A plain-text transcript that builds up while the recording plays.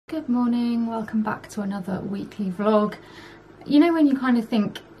Good morning, welcome back to another weekly vlog. You know when you kind of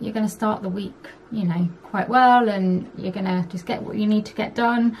think you're going to start the week, you know, quite well and you're going to just get what you need to get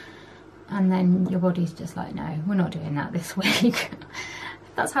done, and then your body's just like, no, we're not doing that this week.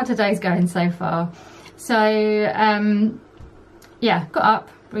 That's how today's going so far. So yeah, got up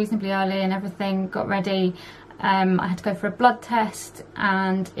reasonably early and everything, got ready. I had to go for a blood test,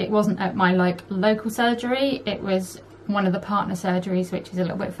 and it wasn't at my local surgery, it was one of the partner surgeries, which is a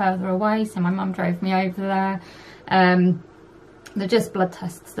little bit further away, so my mum drove me over there. They're just blood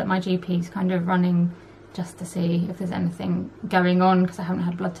tests that my GP's kind of running just to see if there's anything going on, because I haven't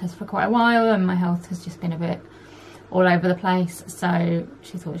had blood tests for quite a while and my health has just been a bit all over the place, so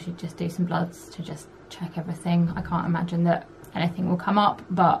she thought she'd just do some bloods to just check everything. I can't imagine that anything will come up,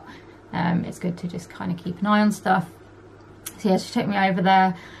 but it's good to just kind of keep an eye on stuff. So yeah, she took me over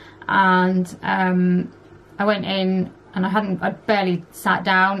there, and I went I barely sat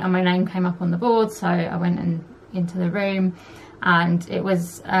down and my name came up on the board, so I went into the room, and it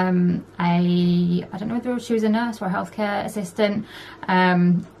was I don't know whether she was a nurse or a healthcare assistant. I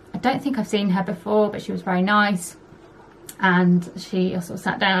don't think I've seen her before, but she was very nice, and she also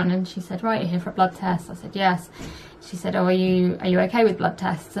sat down and she said, right, you're here for a blood test? I said yes. She said, oh, are you okay with blood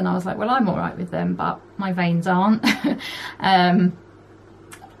tests? And I was like, well, I'm all right with them, but my veins aren't. I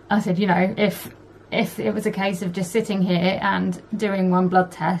said, you know, if it was a case of just sitting here and doing one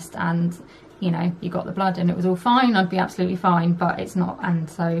blood test and, you know, you got the blood and it was all fine, I'd be absolutely fine, but it's not. And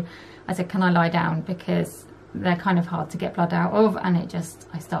so I said, can I lie down? Because they're kind of hard to get blood out of, and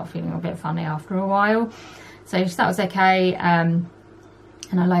I start feeling a bit funny after a while. So that was okay. And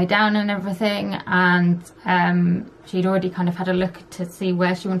I lay down and everything, and she'd already kind of had a look to see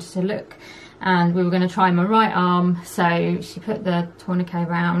where she wanted to look, and we were going to try my right arm. So she put the tourniquet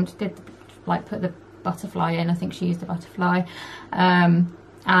around, put the butterfly in. I think she used a butterfly, and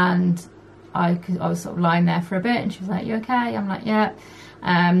I was sort of lying there for a bit, and she was like, you okay? I'm like, yeah.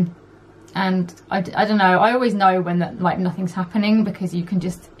 And I don't know, I always know when nothing's happening, because you can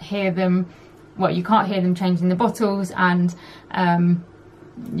just hear them. Well, you can't hear them changing the bottles, and I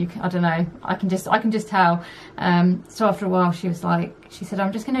don't know, I can just tell. So after a while she said,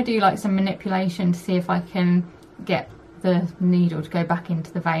 I'm just going to do some manipulation to see if I can get the needle to go back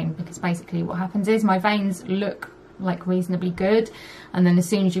into the vein, because basically what happens is my veins look reasonably good, and then as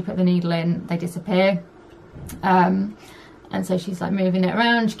soon as you put the needle in, they disappear. And so she's moving it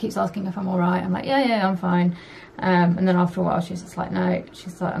around, she keeps asking if I'm all right. I'm like, yeah, I'm fine. And then after a while she's just like, no,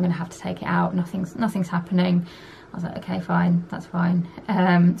 she's like, I'm gonna have to take it out, nothing's happening. I was like, okay, fine, that's fine.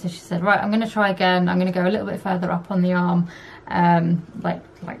 So she said, right, I'm gonna try again. I'm gonna go a little bit further up on the arm,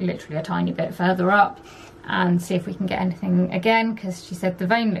 literally a tiny bit further up, and see if we can get anything again, because she said the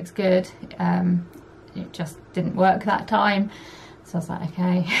vein looks good. It just didn't work that time. So I was like,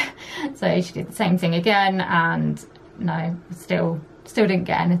 okay. So she did the same thing again, and no, still didn't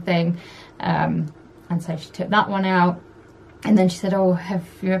get anything. And so she took that one out, and then she said, oh, have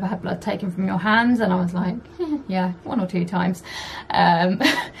you ever had blood taken from your hands? And I was like, yeah, 1 or 2 times,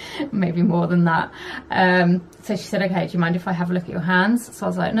 maybe more than that. So she said, okay, do you mind if I have a look at your hands? So I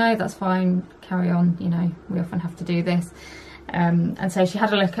was like, no, that's fine, carry on, you know, we often have to do this. And so she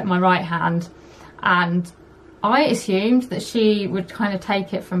had a look at my right hand, and I assumed that she would kind of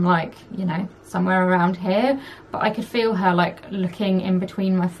take it from you know, somewhere around here, but I could feel her looking in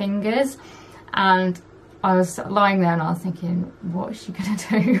between my fingers, and I was lying there and I was thinking, what is she gonna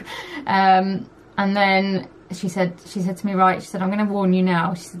do? And then she said to me, right, she said, I'm gonna warn you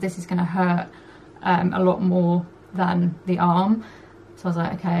now. She said, this is gonna hurt a lot more than the arm. So I was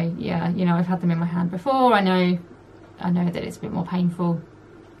like, okay, yeah, you know, I've had them in my hand before, I know that it's a bit more painful.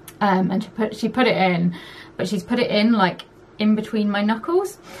 And she put it in, but she's put it in in between my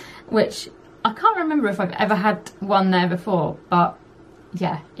knuckles, which I can't remember if I've ever had one there before, but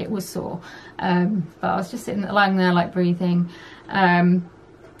yeah, it was sore. But I was just lying there breathing,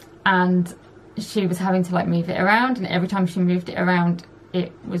 and she was having to move it around, and every time she moved it around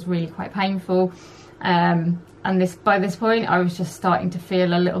it was really quite painful. And by this point I was just starting to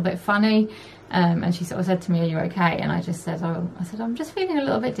feel a little bit funny. And she sort of said to me, are you okay? And I just said, I'm just feeling a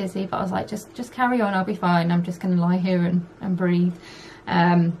little bit dizzy, but I was like, just carry on, I'll be fine, I'm just going to lie here and breathe.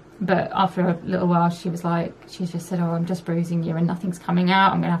 But after a little while she just said, oh, I'm just bruising you and nothing's coming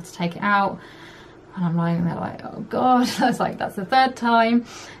out, I'm going to have to take it out. And I'm lying there like, oh God. I was like, that's the 3rd time.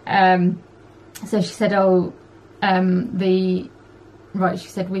 So she said, she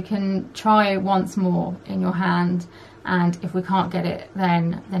said, we can try once more in your hand, and if we can't get it,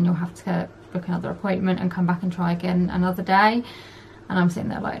 then you'll have to book another appointment and come back and try again another day. And I'm sitting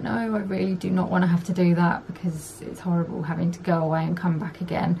there like, no, I really do not want to have to do that, because it's horrible having to go away and come back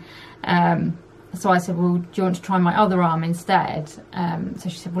again. So I said, well, do you want to try my other arm instead? So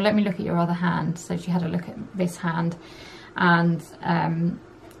she said, well, let me look at your other hand. So she had a look at this hand, and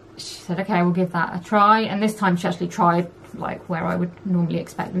she said, okay, we'll give that a try. And this time she actually tried like where I would normally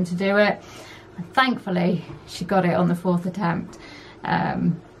expect them to do it. And thankfully, she got it on the 4th attempt.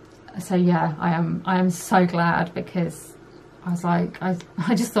 So yeah, I am so glad, because I was like, I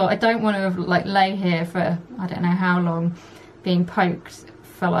just thought, I don't want to like lay here for I don't know how long being poked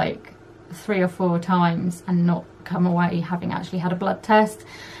for like 3 or 4 times and not come away having actually had a blood test.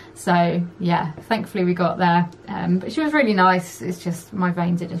 So yeah, thankfully we got there. But she was really nice. It's just my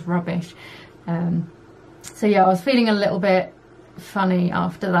veins are just rubbish. So yeah, I was feeling a little bit funny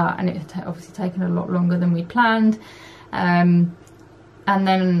after that, and it had obviously taken a lot longer than we'd planned. And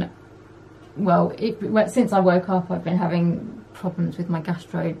then, well, since I woke up, I've been having problems with my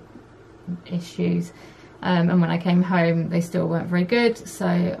gastro issues. And when I came home, they still weren't very good. So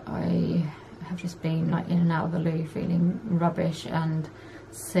I have just been like in and out of the loo, feeling rubbish and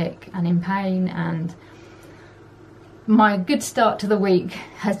sick and in pain. And my good start to the week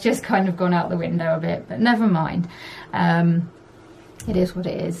has just kind of gone out the window a bit, but never mind. It is what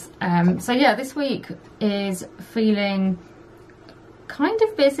it is. So yeah, this week is feeling kind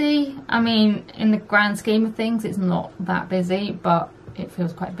of busy. I mean, in the grand scheme of things, it's not that busy, but it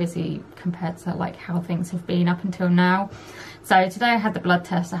feels quite busy compared to like how things have been up until now. So today I had the blood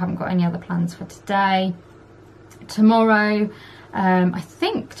test. I haven't got any other plans for today. Tomorrow, I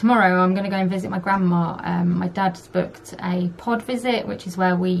think tomorrow I'm going to go and visit my grandma. My dad's booked a pod visit, which is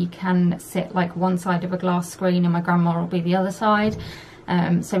where we can sit like one side of a glass screen and my grandma will be the other side.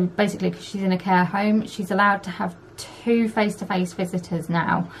 So basically, because she's in a care home, she's allowed to have 2 face-to-face visitors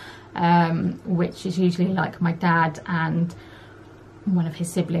now, which is usually like my dad and one of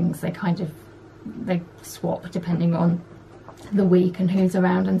his siblings. They swap depending on the week and who's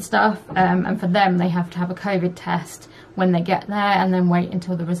around and stuff. And for them, they have to have a COVID test when they get there, and then wait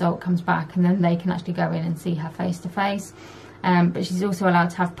until the result comes back, and then they can actually go in and see her face to face. But she's also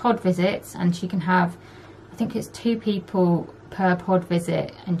allowed to have pod visits, and she can have, I think it's 2 people per pod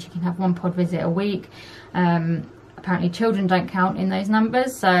visit, and she can have 1 pod visit a week. Apparently children don't count in those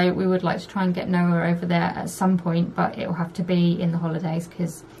numbers, so we would like to try and get Noah over there at some point, but it will have to be in the holidays,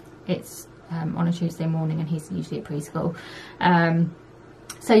 because it's on a Tuesday morning and he's usually at preschool.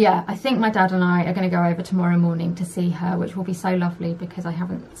 So yeah, I think my dad and I are going to go over tomorrow morning to see her, which will be so lovely, because I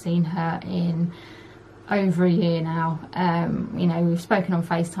haven't seen her in over a year now. You know, we've spoken on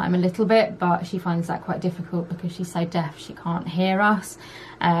FaceTime a little bit, but she finds that quite difficult because she's so deaf she can't hear us.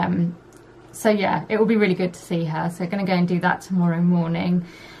 So yeah, it will be really good to see her. So going to go and do that tomorrow morning.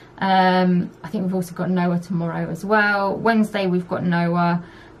 I think we've also got Noah tomorrow as well. Wednesday we've got Noah.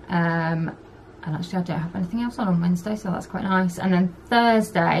 And actually I don't have anything else on Wednesday, so that's quite nice. And then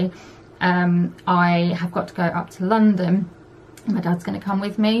Thursday, I have got to go up to London. My dad's going to come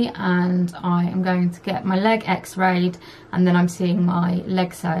with me, and I am going to get my leg x-rayed, and then I'm seeing my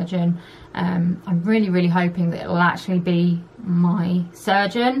leg surgeon. I'm really hoping that it'll actually be my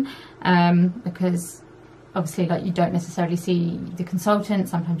surgeon, because obviously like you don't necessarily see the consultant,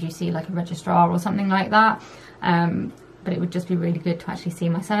 sometimes you see like a registrar or something like that. But it would just be really good to actually see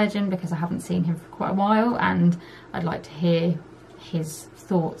my surgeon, because I haven't seen him for quite a while, and I'd like to hear his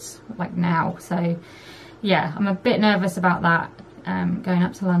thoughts like now. So yeah, I'm a bit nervous about that, going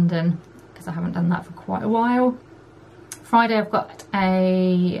up to London, because I haven't done that for quite a while. Friday I've got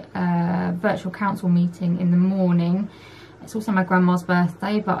a virtual council meeting in the morning. It's also my grandma's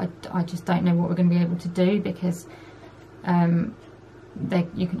birthday, but I just don't know what we're going to be able to do, because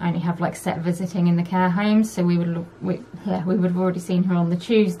you can only have like set visiting in the care homes. So we would have already seen her on the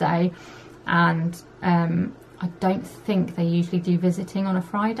Tuesday, and I don't think they usually do visiting on a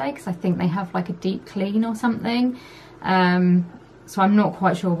Friday, because I think they have like a deep clean or something. So I'm not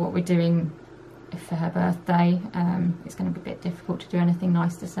quite sure what we're doing for her birthday. It's going to be a bit difficult to do anything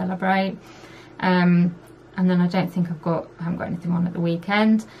nice to celebrate. And then I don't think I haven't got anything on at the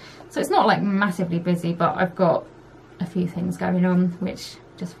weekend. So it's not like massively busy, but I've got a few things going on which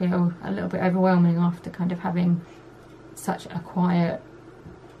just feel a little bit overwhelming after kind of having such a quiet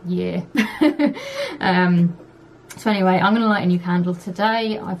year. So anyway, I'm going to light a new candle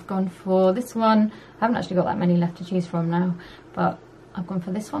today. I've gone for this one. I haven't actually got that many left to choose from now, but I've gone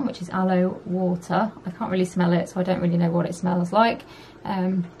for this one, which is aloe water. I can't really smell it, so I don't really know what it smells like,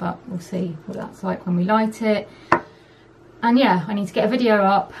 but we'll see what that's like when we light it. And yeah, I need to get a video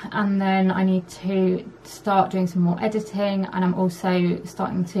up, and then I need to start doing some more editing, and I'm also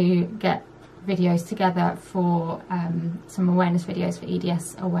starting to get videos together for some awareness videos for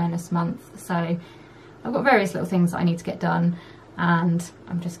EDS Awareness Month. So I've got various little things that I need to get done, and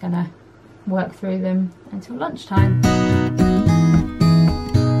I'm just gonna work through them until lunchtime.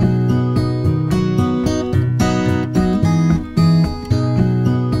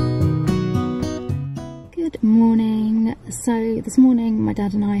 Good morning. So this morning my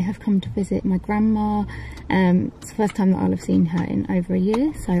dad and I have come to visit my grandma. It's the first time that I'll have seen her in over a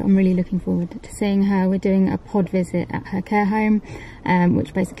year, so I'm really looking forward to seeing her. We're doing a pod visit at her care home,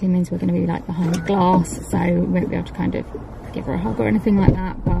 which basically means we're going to be like behind glass, so we won't be able to kind of give her a hug or anything like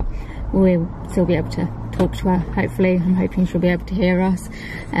that, but we'll still be able to talk to her, hopefully. I'm hoping she'll be able to hear us.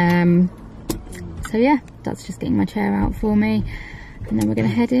 So yeah, that's just getting my chair out for me, and then we're going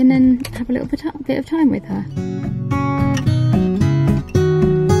to head in and have a little bit of time with her.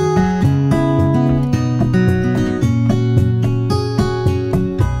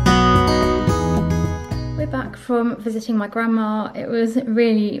 We're back from visiting my grandma. It was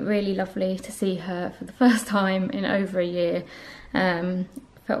really lovely to see her for the first time in over a year.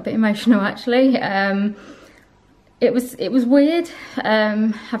 Felt a bit emotional actually. It was weird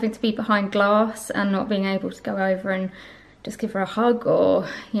having to be behind glass and not being able to go over and just give her a hug, or,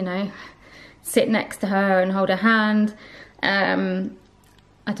 you know, sit next to her and hold her hand.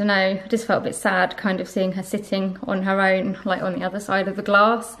 I don't know, I just felt a bit sad kind of seeing her sitting on her own, like on the other side of the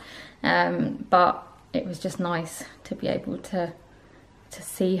glass. But it was just nice to be able to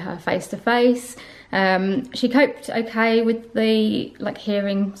see her face to face. She coped okay with the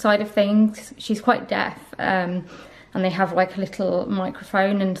hearing side of things. She's quite deaf, and they have like a little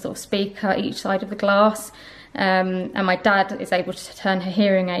microphone and sort of speaker each side of the glass. And my dad is able to turn her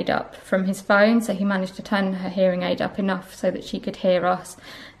hearing aid up from his phone, so he managed to turn her hearing aid up enough so that she could hear us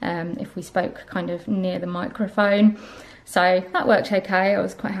if we spoke kind of near the microphone. So that worked okay. I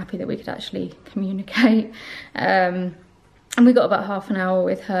was quite happy that we could actually communicate. And we got about half an hour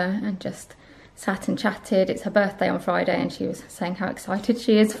with her and just sat and chatted. It's her birthday on Friday and she was saying how excited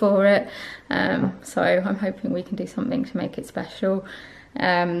she is for it. So I'm hoping we can do something to make it special.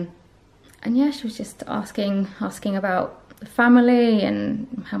 And yeah, she was just asking about the family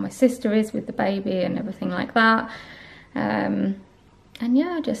and how my sister is with the baby and everything like that. And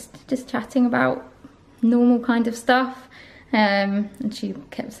yeah, just chatting about normal kind of stuff. And she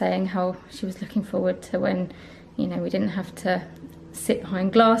kept saying how she was looking forward to when, you know, we didn't have to sit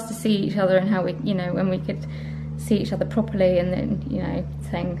behind glass to see each other, and how we, you know, when we could see each other properly, and then, you know,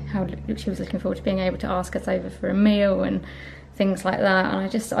 saying how she was looking forward to being able to ask us over for a meal and things like that. And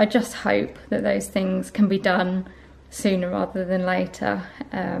I just hope that those things can be done sooner rather than later.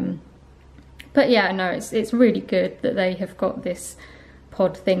 But yeah, no, it's really good that they have got this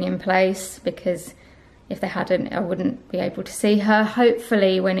pod thing in place, because if they hadn't, I wouldn't be able to see her.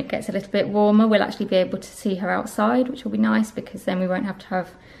 Hopefully when it gets a little bit warmer, we'll actually be able to see her outside, which will be nice, because then we won't have to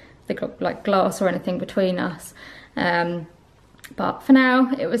have the like glass or anything between us. But for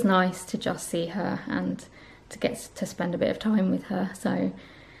now, it was nice to just see her and to get to spend a bit of time with her. So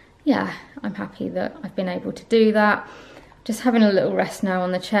yeah, I'm happy that I've been able to do that. Just having a little rest now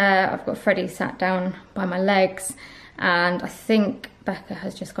on the chair. I've got Freddie sat down by my legs, and I think Becca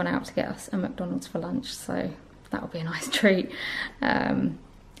has just gone out to get us a McDonald's for lunch, so that'll be a nice treat.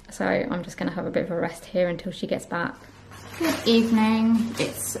 So I'm just going to have a bit of a rest here until she gets back. Good evening.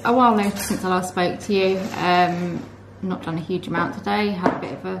 It's a while later since I last spoke to you. Not done a huge amount today. Had a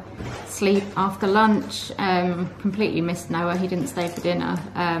bit of a sleep after lunch. Completely missed Noah. He didn't stay for dinner,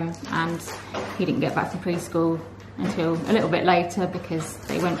 and he didn't get back to preschool until a little bit later, because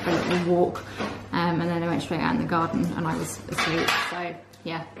they went for a little walk, and then they went straight out in the garden and I was asleep. So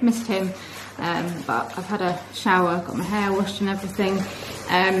yeah, missed him. But I've had a shower, got my hair washed and everything.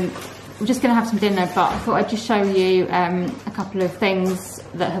 I'm just going to have some dinner, but I thought I'd just show you a couple of things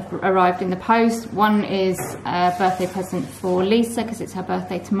that have arrived in the post. One is a birthday present for Lisa, because it's her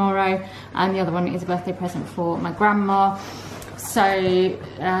birthday tomorrow, and the other one is a birthday present for my grandma. So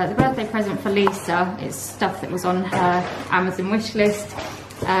the birthday present for Lisa is stuff that was on her Amazon wish list.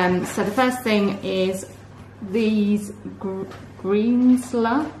 So the first thing is these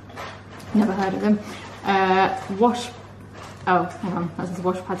Greensler, never heard of them, oh, hang on, that says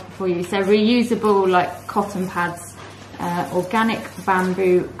wash pads before use. So reusable, like, cotton pads, organic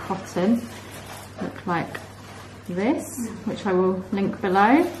bamboo cotton, look like this, which I will link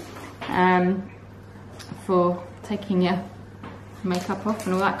below, for taking your makeup off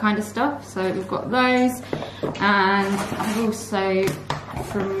and all that kind of stuff. So we've got those, and I've also,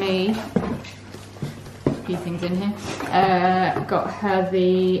 from me, a few things in here, got her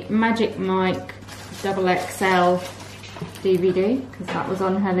the Magic Mike XXL DVD, because that was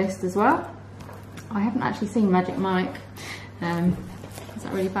on her list as well. I haven't actually seen Magic Mike. Is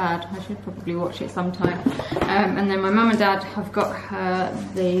that really bad? I should probably watch it sometime. And then my mum and dad have got her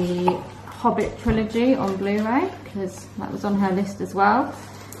the Hobbit trilogy on Blu-ray, because that was on her list as well.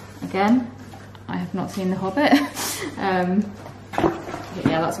 Again, I have not seen The Hobbit. But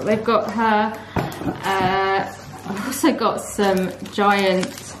yeah, that's what they've got her. I've also got some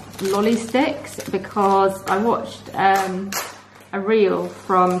giant lolly sticks, because I watched a reel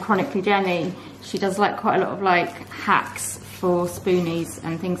from Chronically Jenny. She does like quite a lot of like hacks for spoonies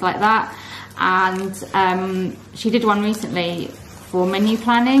and things like that, and she did one recently for menu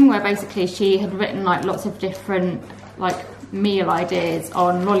planning, where basically she had written like lots of different like meal ideas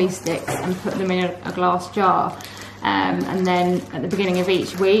on lolly sticks and put them in a glass jar, and then at the beginning of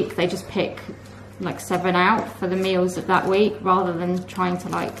each week they just pick like 7 out for the meals of that week, rather than trying to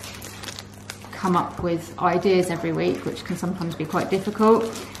like come up with ideas every week, which can sometimes be quite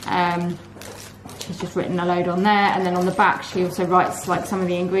difficult. She's just written a load on there, and then on the back she also writes like some of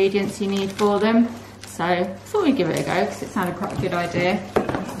the ingredients you need for them. So I thought we'd give it a go, because it sounded quite a good idea.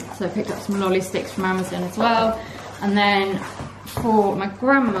 So I picked up some lolly sticks from Amazon as well. And then for my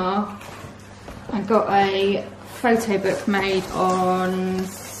grandma, I got a photo book made on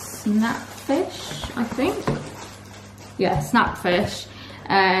Snapfish, I think. Yeah, Snapfish.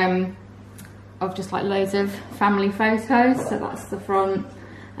 Of just like loads of family photos. So that's the front.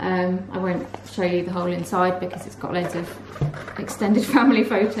 I won't show you the whole inside because it's got loads of extended family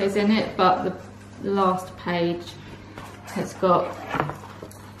photos in it, but the last page has got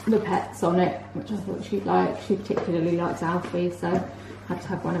the pets on it, which I thought she'd like. She particularly likes Alfie, so I had to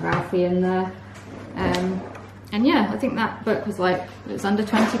have one of Alfie in there. And yeah, I think that book was like, it was under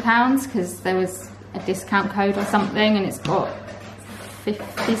 £20 because there was a discount code or something, and it's got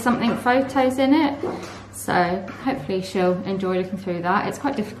 50 something photos in it. So hopefully she'll enjoy looking through that. It's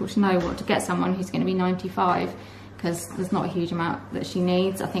quite difficult to know what to get someone who's going to be 95, because there's not a huge amount that she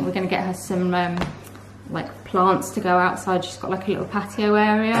needs. I think we're going to get her some like plants to go outside. She's got like a little patio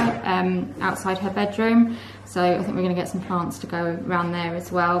area outside her bedroom, so I think we're going to get some plants to go around there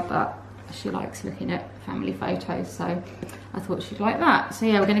as well. But she likes looking at family photos, so I thought she'd like that. So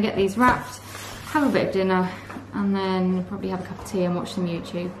yeah, we're going to get these wrapped, have a bit of dinner, and then probably have a cup of tea and watch some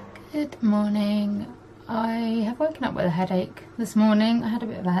YouTube. Good morning. I have woken up with a headache this morning. I had a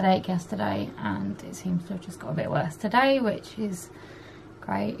bit of a headache yesterday, and it seems to have just got a bit worse today, which is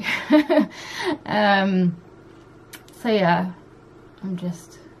great. So yeah, I'm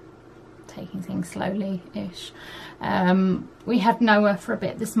just taking things slowly-ish. We had Noah for a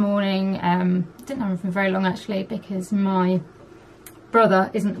bit this morning. Didn't have him for very long actually, because my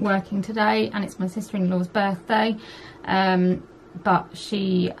brother isn't working today and it's my sister-in-law's birthday. But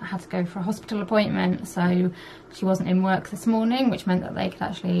she had to go for a hospital appointment, so she wasn't in work this morning, which meant that they could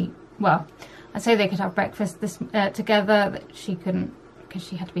actually, well, I'd say they could have breakfast this together. That she couldn't, because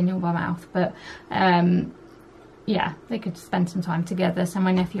she had to be nil by mouth, but yeah, they could spend some time together. So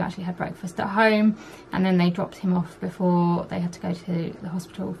my nephew actually had breakfast at home, and then they dropped him off before they had to go to the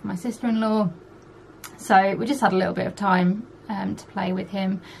hospital for my sister-in-law. So we just had a little bit of time to play with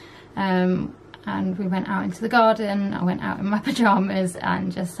him. And we went out into the garden. I went out in my pyjamas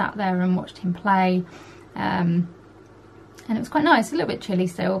and just sat there and watched him play. And it was quite nice, a little bit chilly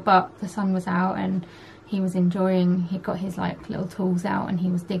still, but the sun was out and he was enjoying, he'd got his like little tools out and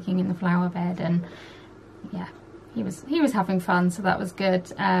he was digging in the flower bed, and yeah, he was having fun, so that was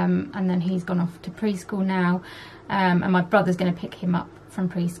good. And then he's gone off to preschool now, and my brother's going to pick him up from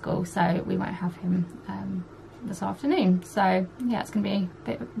preschool, so we won't have him this afternoon. So yeah, it's gonna be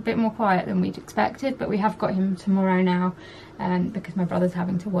a bit more quiet than we'd expected, but we have got him tomorrow now, because my brother's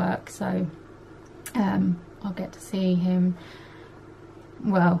having to work, so I'll get to see him,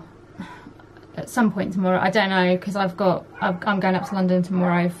 well, at some point tomorrow. I don't know, because I'm going up to London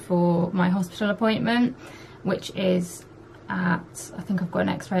tomorrow for my hospital appointment, which is at, I think I've got an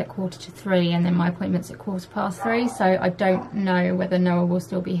x-ray at 2:45, and then my appointment's at 3:15, so I don't know whether Noah will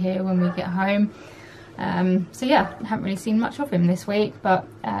still be here when we get home. So yeah, I haven't really seen much of him this week, but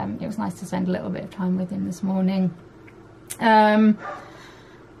it was nice to spend a little bit of time with him this morning. And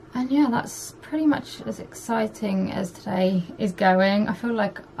yeah, that's pretty much as exciting as today is going. I feel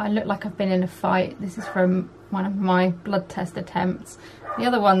like I look like I've been in a fight. This is from one of my blood test attempts. The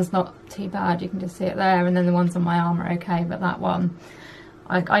other one's not too bad, you can just see it there, and then the ones on my arm are okay, but that one,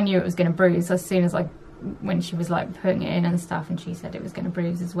 I knew it was going to bruise as soon as when she was like putting it in and stuff, and she said it was going to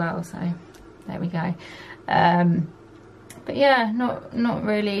bruise as well, so there we go. But yeah, not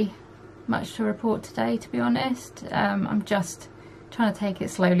really much to report today, to be honest. I'm just trying to take it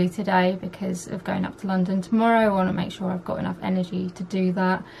slowly today because of going up to London tomorrow. I want to make sure I've got enough energy to do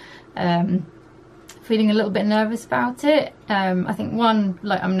that. feeling a little bit nervous about it. I think one,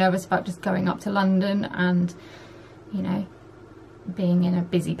 like, I'm nervous about just going up to London and, you know, being in a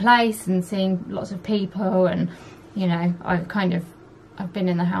busy place and seeing lots of people, and, you know, I've been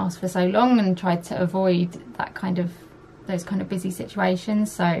in the house for so long and tried to avoid those kind of busy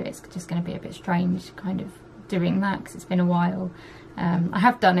situations, so it's just going to be a bit strange kind of doing that, because it's been a while. I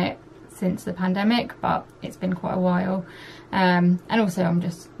have done it since the pandemic, but it's been quite a while, and also I'm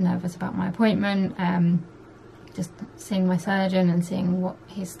just nervous about my appointment, just seeing my surgeon and seeing what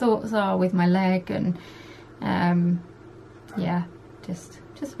his thoughts are with my leg, and yeah, just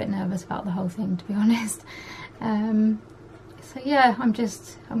a bit nervous about the whole thing, to be honest. So yeah, I'm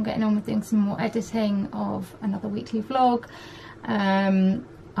getting on with doing some more editing of another weekly vlog.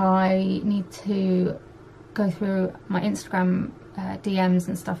 I need to go through my Instagram DMs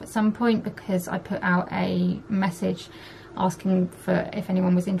and stuff at some point, because I put out a message asking for if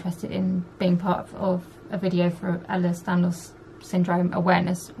anyone was interested in being part of a video for Ehlers-Danlos Syndrome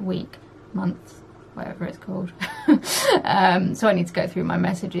Awareness Week, month, whatever it's called. So I need to go through my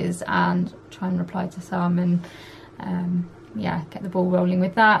messages and try and reply to some, and yeah, get the ball rolling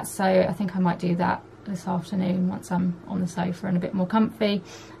with that. So I think I might do that this afternoon once I'm on the sofa and a bit more comfy,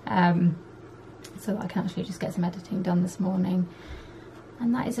 so that I can actually just get some editing done this morning.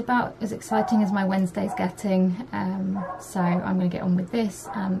 And that is about as exciting as my Wednesday's getting, so I'm going to get on with this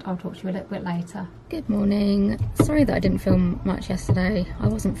and I'll talk to you a little bit later. Good morning. Sorry that I didn't film much yesterday. I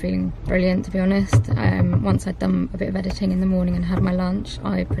wasn't feeling brilliant, to be honest. Once I'd done a bit of editing in the morning and had my lunch,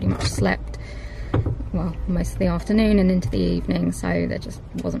 I pretty much slept, well, most of the afternoon and into the evening, so there just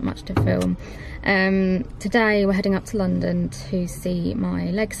wasn't much to film. Today we're heading up to London to see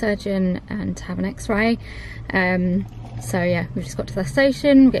my leg surgeon and to have an x-ray. So yeah, we've just got to the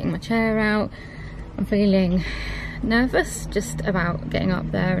station, getting my chair out. I'm feeling nervous just about getting up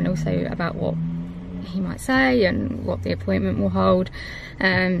there, and also about what he might say and what the appointment will hold.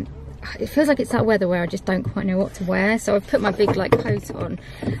 It feels like it's that weather where I just don't quite know what to wear, so I've put my big like coat on,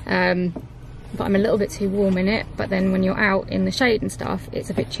 but I'm a little bit too warm in it. But then when you're out in the shade and stuff,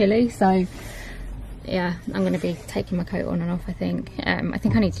 it's a bit chilly, so yeah, I'm going to be taking my coat on and off, I think. I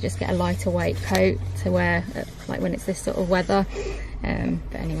think I need to just get a lighter weight coat to wear like when it's this sort of weather,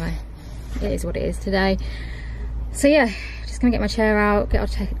 but anyway, it is what it is today. So yeah, just gonna get my chair out, get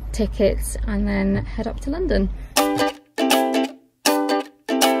our tickets, and then head up to London.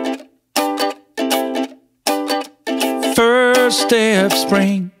 First day of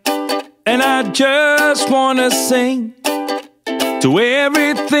spring, and I just wanna sing to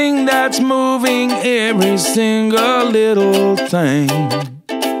everything that's moving, every single little thing.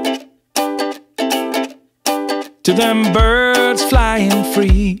 To them birds flying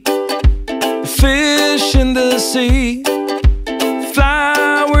free, fish in the sea,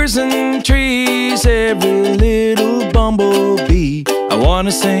 flowers and trees, every little bumblebee. I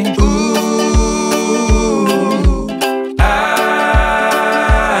wanna sing, ooh,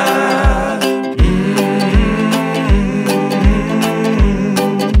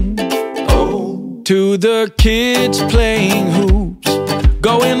 to the kids playing hoops,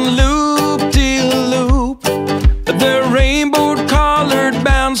 going loop-de-loop, their rainbow-colored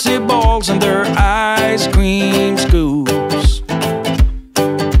bouncy balls and their ice cream scoops.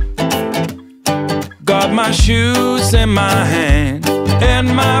 Got my shoes in my hand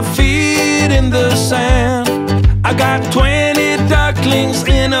and my feet in the sand. I got 20 ducklings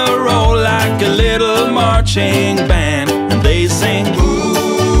in a row like a little marching band, and they sing, ooh.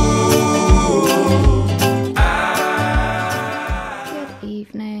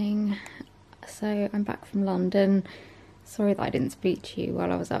 So I'm back from London. Sorry that I didn't speak to you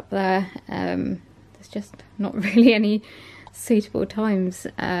while I was up there. There's just not really any suitable times,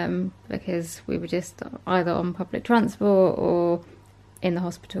 because we were just either on public transport or in the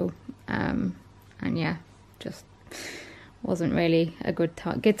hospital, and yeah, just wasn't really a good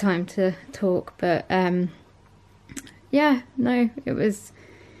time to talk. But yeah, no,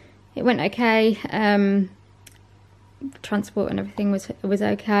 it went okay. Transport and everything was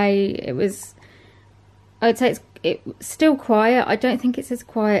okay. It was, I'd say it's still quiet. I don't think it's as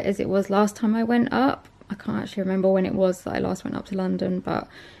quiet as it was last time I went up. I can't actually remember when it was that I last went up to London, but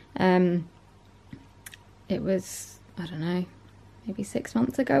it was, I don't know, maybe 6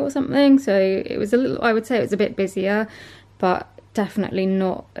 months ago or something. So it was a little, I would say it was a bit busier, but definitely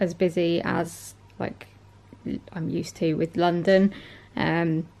not as busy as like I'm used to with London. I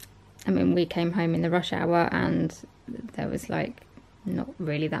mean, we came home in the rush hour and there was like not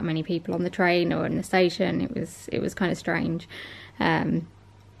really that many people on the train or in the station. It was kind of strange,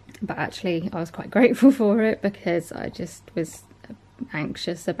 but actually I was quite grateful for it, because I just was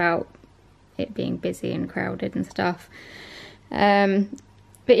anxious about it being busy and crowded and stuff.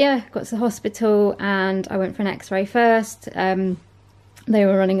 But yeah, got to the hospital and I went for an x-ray first. They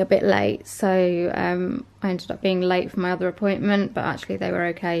were running a bit late, so I ended up being late for my other appointment, but actually they were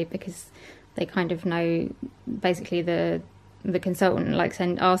okay because they kind of know, basically the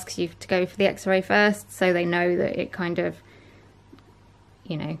consultant asks you to go for the x-ray first, so they know that it kind of,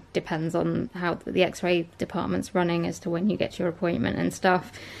 you know, depends on how the x-ray department's running as to when you get your appointment and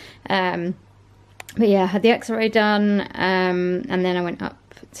stuff. But yeah, I had the x-ray done, and then I went up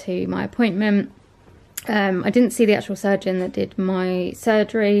to my appointment. I didn't see the actual surgeon that did my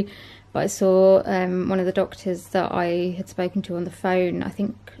surgery, but I saw one of the doctors that I had spoken to on the phone. I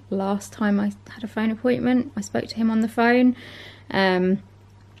think last time I had a phone appointment, I spoke to him on the phone. So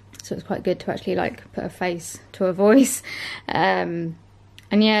it was quite good to actually like put a face to a voice. And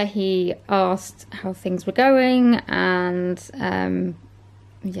yeah, he asked how things were going and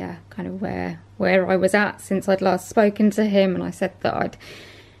yeah, kind of where I was at since I'd last spoken to him. And I said that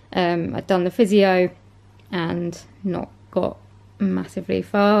I'd done the physio and not got massively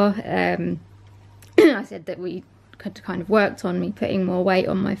far. I said that we had kind of worked on me putting more weight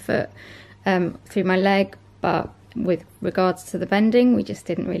on my foot through my leg, but with regards to the bending, we just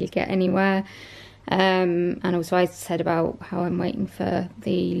didn't really get anywhere. And also I said about how I'm waiting for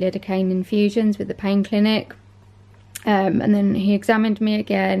the lidocaine infusions with the pain clinic. And then he examined me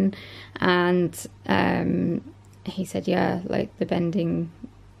again, and he said, yeah, like the bending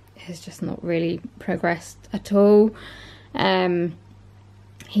has just not really progressed at all.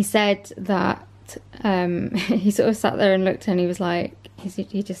 He said that he sort of sat there and looked, and he was like,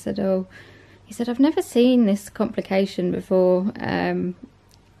 he just said, oh, he said, I've never seen this complication before,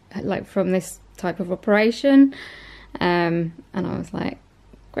 like from this type of operation. And I was like,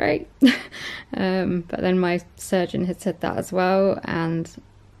 great. But then my surgeon had said that as well, and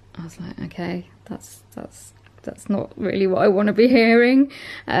I was like, okay, that's not really what I want to be hearing.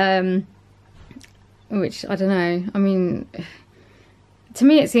 Which, I don't know, I mean, to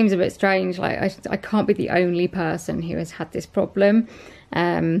me it seems a bit strange. Like I can't be the only person who has had this problem,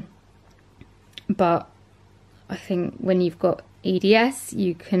 but I think when you've got EDS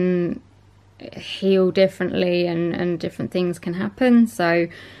you can heal differently, and different things can happen. So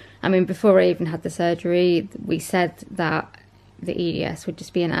I mean, before I even had the surgery, we said that the EDS would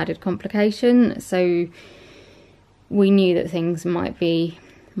just be an added complication, so we knew that things might be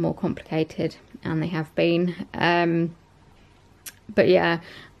more complicated, and they have been. But yeah,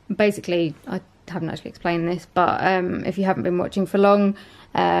 basically, I haven't actually explained this, but if you haven't been watching for long,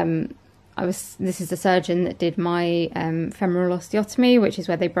 this is the surgeon that did my femoral osteotomy, which is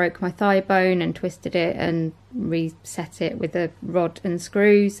where they broke my thigh bone and twisted it and reset it with a rod and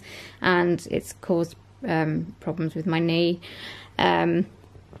screws, and it's caused problems with my knee.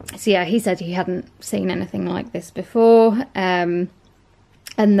 So yeah, he said he hadn't seen anything like this before, and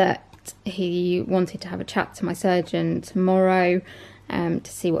that he wanted to have a chat to my surgeon tomorrow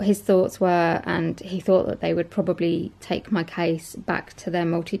to see what his thoughts were, and he thought that they would probably take my case back to their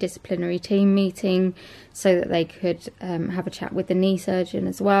multidisciplinary team meeting so that they could have a chat with the knee surgeon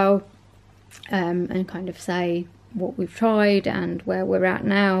as well, and kind of say what we've tried and where we're at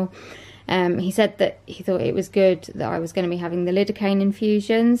now. He said that he thought it was good that I was going to be having the lidocaine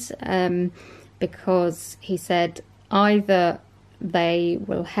infusions, because he said either they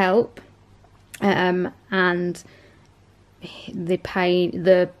will help, and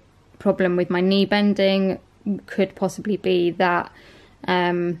the problem with my knee bending could possibly be that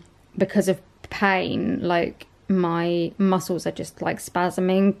because of pain, like my muscles are just like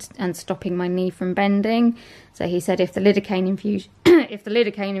spasming and stopping my knee from bending. So he said if the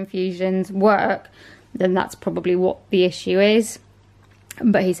lidocaine infusions work, then that's probably what the issue is.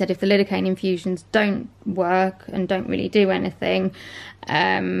 But he said if the lidocaine infusions don't work and don't really do anything,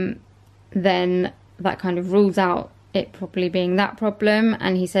 then that kind of rules out it probably being that problem.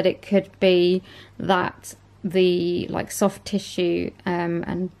 And he said it could be that the like soft tissue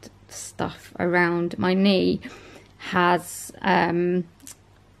and stuff around my knee has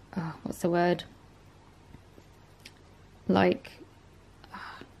what's the word, like, I'm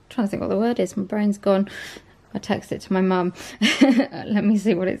trying to think what the word is, my brain's gone. I texted it to my mum. Let me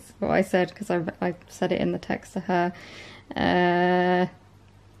see what I said, because I said it in the text to her.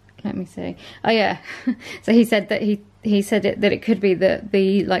 Let me see. Oh yeah. So he said that he said that it could be that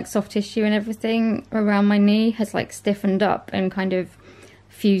the like soft tissue and everything around my knee has like stiffened up and kind of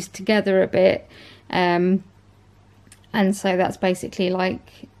fused together a bit, and so that's basically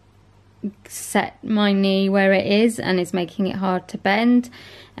like set my knee where it is and is making it hard to bend.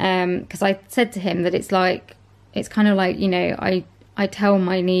 Because I said to him that it's kind of like, you know, I I tell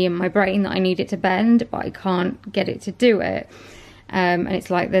my knee and my brain that I need it to bend, but I can't get it to do it. And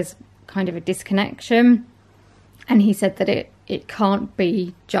it's like there's kind of a disconnection. And he said that it can't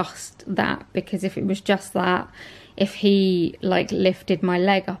be just that, because if it was just that, if he like lifted my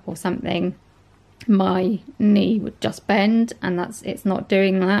leg up or something, my knee would just bend, and it's not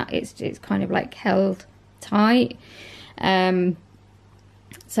doing that. It's kind of like held tight.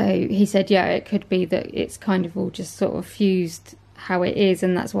 So he said, yeah, it could be that it's kind of all just sort of fused how it is,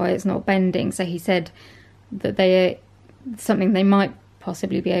 and that's why it's not bending. So he said that something they might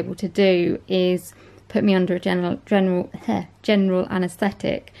possibly be able to do is put me under a general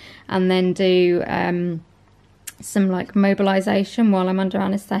anaesthetic, and then do some like mobilisation while I'm under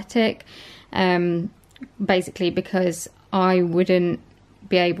anaesthetic, basically because I wouldn't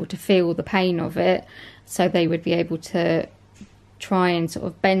be able to feel the pain of it, so they would be able to try and sort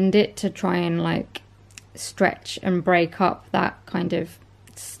of bend it to try and like stretch and break up that kind of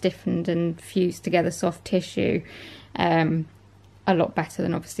stiffened and fused together soft tissue a lot better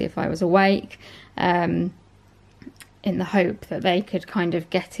than obviously if I was awake, in the hope that they could kind of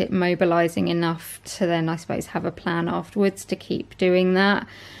get it mobilising enough to then, I suppose, have a plan afterwards to keep doing that.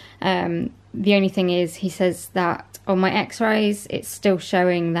 The only thing is, he says that on my x-rays, it's still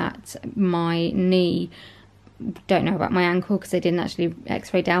showing that my knee, don't know about my ankle because they didn't actually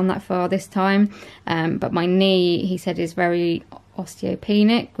x-ray down that far this time, but my knee, he said, is very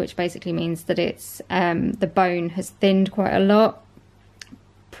osteopenic, which basically means that it's the bone has thinned quite a lot,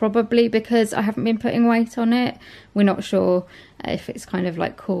 probably because I haven't been putting weight on it. We're not sure if it's kind of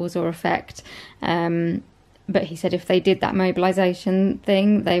like cause or effect, but he said if they did that mobilisation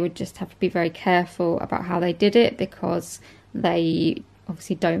thing, they would just have to be very careful about how they did it, because they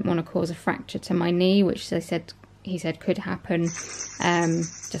obviously don't want to cause a fracture to my knee, which he said could happen,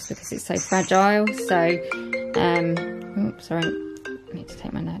 just because it's so fragile. So oops, sorry, I need to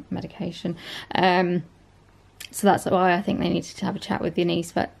take my medication. So that's why I think they needed to have a chat with the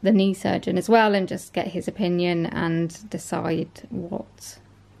knee surgeon as well, and just get his opinion and decide what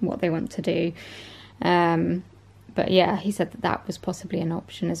they want to do. But yeah, he said that was possibly an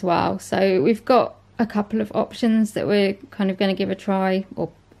option as well. So we've got a couple of options that we're kind of going to give a try,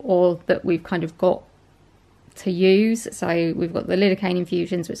 or that we've kind of got to use. So we've got the lidocaine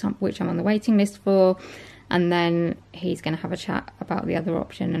infusions, which I'm on the waiting list for, and then he's going to have a chat about the other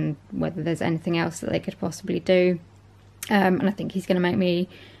option and whether there's anything else that they could possibly do. And I think he's going to make me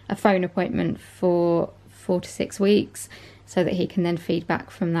a phone appointment for 4 to 6 weeks, so that he can then feed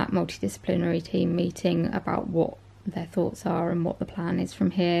back from that multidisciplinary team meeting about what their thoughts are and what the plan is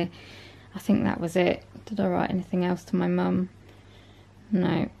from here. I think that was it. Did I write anything else to my mum?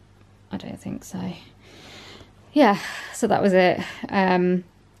 No, I don't think so. Yeah, so that was it.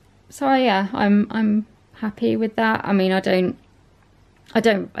 So yeah, I'm happy with that. I mean, I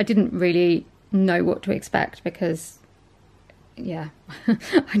didn't really know what to expect, because yeah,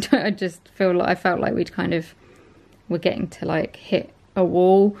 I just felt like we'd kind of were getting to like hit a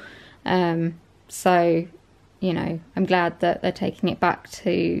wall. So, you know, I'm glad that they're taking it back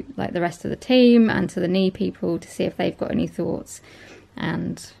to like the rest of the team and to the knee people to see if they've got any thoughts,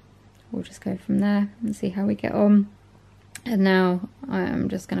 and we'll just go from there and see how we get on. And now I'm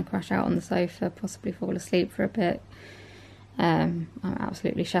just going to crash out on the sofa, possibly fall asleep for a bit. I'm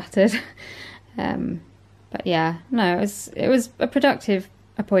absolutely shattered. But yeah, no, it was a productive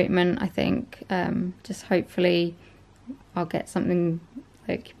appointment, I think. Just hopefully I'll get something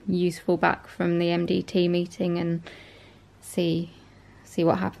like useful back from the MDT meeting and see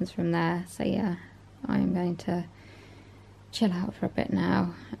what happens from there. So yeah, I'm going to chill out for a bit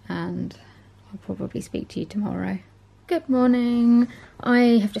now, and I'll probably speak to you tomorrow. Good morning.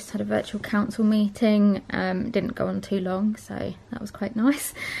 I have just had a virtual council meeting. It didn't go on too long, so that was quite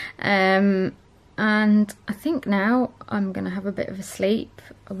nice. And I think now I'm going to have a bit of a sleep.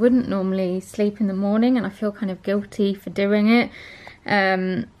 I wouldn't normally sleep in the morning, and I feel kind of guilty for doing it.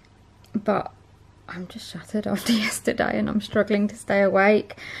 But I'm just shattered after yesterday, and I'm struggling to stay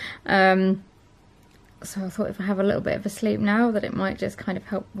awake. So I thought if I have a little bit of a sleep now, that it might just kind of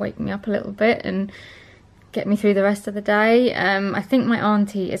help wake me up a little bit and get me through the rest of the day. I think my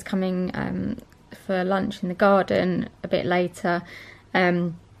auntie is coming for lunch in the garden a bit later.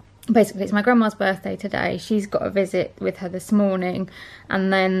 Basically, it's my grandma's birthday today. She's got a visit with her this morning,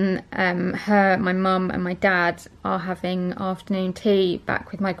 and then my mum and my dad are having afternoon tea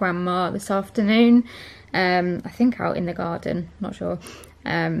back with my grandma this afternoon. I think out in the garden, not sure.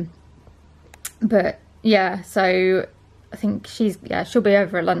 But yeah, so I think she'll be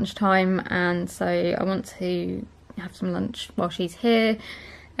over at lunchtime, and so I want to have some lunch while she's here,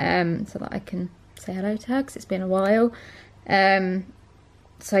 so that I can say hello to her, because it's been a while.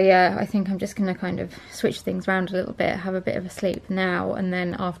 So yeah, I think I'm just going to kind of switch things around a little bit, have a bit of a sleep now, and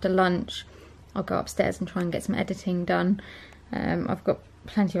then after lunch I'll go upstairs and try and get some editing done. I've got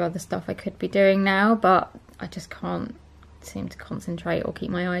plenty of other stuff I could be doing now, but I just can't seem to concentrate or keep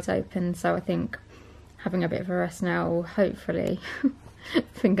my eyes open, so I think having a bit of a rest now will hopefully,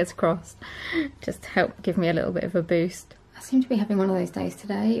 fingers crossed, just help give me a little bit of a boost. I seem to be having one of those days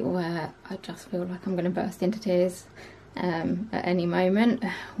today where I just feel like I'm going to burst into tears at any moment,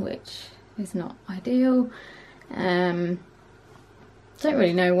 which is not ideal. Don't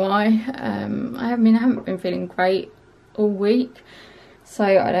really know why. I haven't been feeling great all week, so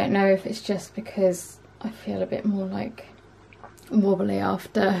I don't know if it's just because I feel a bit more like wobbly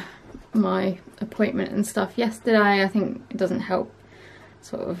after my appointment and stuff yesterday. I think it doesn't help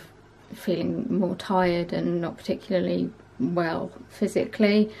sort of feeling more tired and not particularly well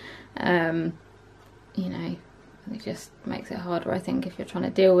physically. You know, it just makes it harder, I think, if you're trying to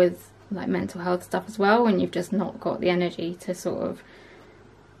deal with like mental health stuff as well, when you've just not got the energy to sort of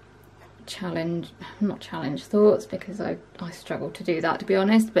not challenge thoughts, because I struggle to do that, to be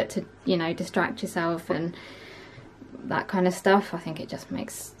honest, but to, you know, distract yourself and that kind of stuff. I think it just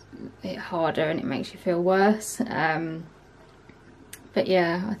makes it harder and it makes you feel worse. But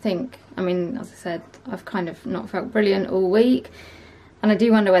yeah, I think, I mean, as I said, I've kind of not felt brilliant all week, and I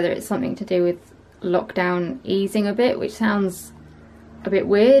do wonder whether it's something to do with lockdown easing a bit, which sounds a bit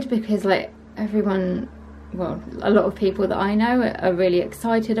weird because like everyone, well, a lot of people that I know are really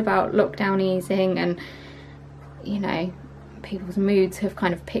excited about lockdown easing, and you know, people's moods have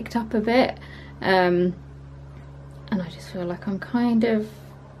kind of picked up a bit, and I just feel like I'm kind of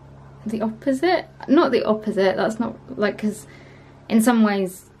the opposite. Not the opposite, that's not like, because in some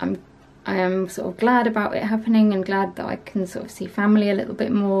ways I am sort of glad about it happening and glad that I can sort of see family a little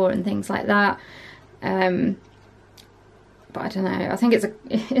bit more and things like that. But I don't know, I think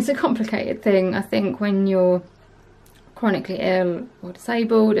it's a complicated thing. I think when you're chronically ill or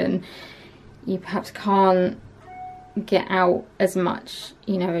disabled and you perhaps can't get out as much,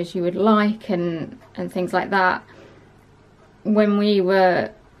 you know, as you would like and things like that. When we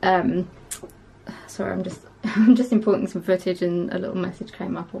were sorry, I'm just importing some footage and a little message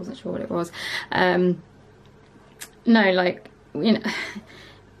came up, I wasn't sure what it was. No, like, you know,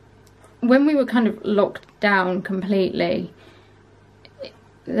 when we were kind of locked down completely,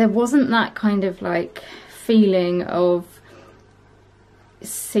 there wasn't that kind of like feeling of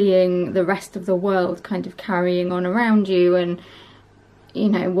seeing the rest of the world kind of carrying on around you, and you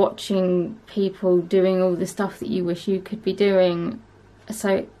know, watching people doing all the stuff that you wish you could be doing.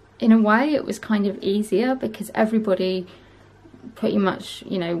 So in a way it was kind of easier because everybody pretty much,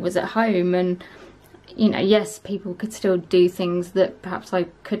 you know, was at home, and you know, yes, people could still do things that perhaps I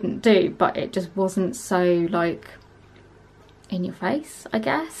couldn't do, but it just wasn't so like in your face, I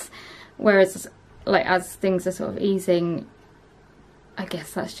guess. Whereas like as things are sort of easing, I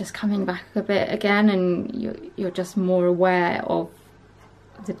guess that's just coming back a bit again, and you're just more aware of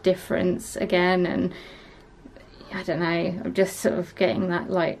the difference again, and I don't know, I'm just sort of getting that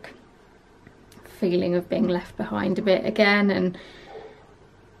like feeling of being left behind a bit again, and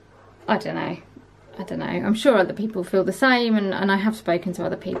I don't know, I'm sure other people feel the same, and I have spoken to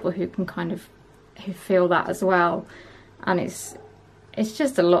other people who can kind of, who feel that as well, and it's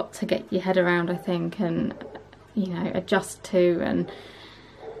just a lot to get your head around, I think, and you know, adjust to, and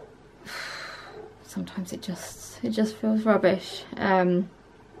sometimes it just feels rubbish.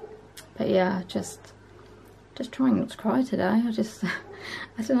 But yeah, just trying not to cry today. I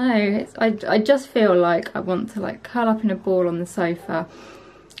don't know, I just feel like I want to like curl up in a ball on the sofa.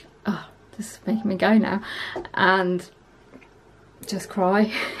 Oh, this is making me go now, and just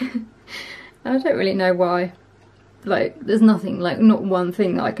cry. And I don't really know why. Like, there's nothing, like, not one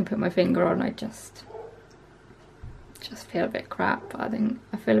thing that I can put my finger on. I just feel a bit crap. I think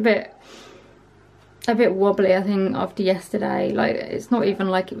I feel a bit wobbly, I think, after yesterday. Like, it's not even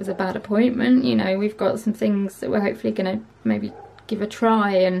like it was a bad appointment, you know. We've got some things that we're hopefully gonna maybe give a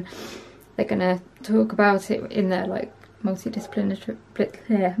try, and they're gonna talk about it in their like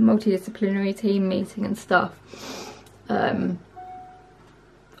multidisciplinary team meeting and stuff. I don't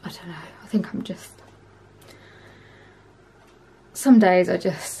know, I think I'm just, some days I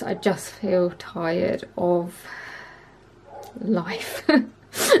just feel tired of life.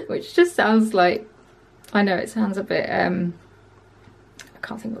 Which just sounds like, I know it sounds a bit I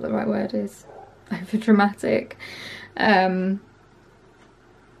can't think what the right word is, over dramatic, but I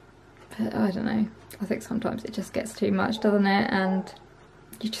don't know, I think sometimes it just gets too much, doesn't it, and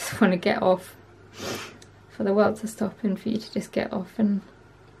you just want to get off, for the world to stop and for you to just get off and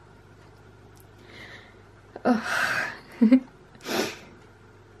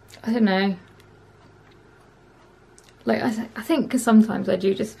I don't know. Like, I think because sometimes I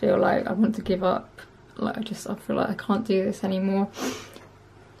do just feel like I want to give up. Like, I feel like I can't do this anymore.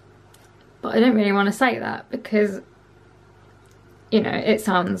 But I don't really want to say that because, you know, it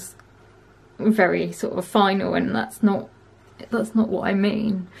sounds very sort of final, and that's not what I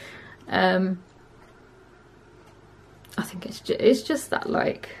mean. I think it's just that,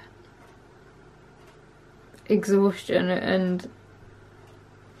 like, exhaustion and,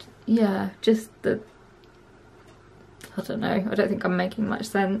 yeah, just the, I don't know, I don't think I'm making much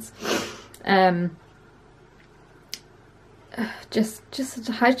sense. Just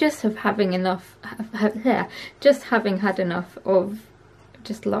having enough, just having had enough of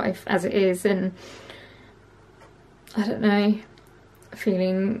just life as it is, and I don't know,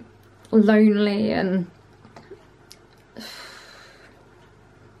 feeling lonely and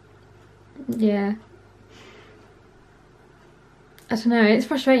yeah, I don't know, it's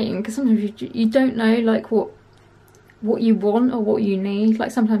frustrating because sometimes you don't know, like, what you want or what you need.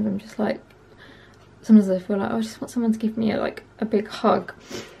 Like, sometimes I'm just like, sometimes I feel like, oh, I just want someone to give me a big hug,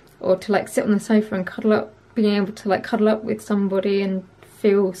 or to like sit on the sofa and cuddle up, being able to like cuddle up with somebody and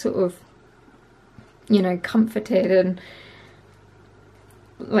feel sort of, you know, comforted and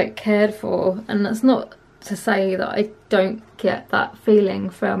like cared for. And that's not to say that I don't get that feeling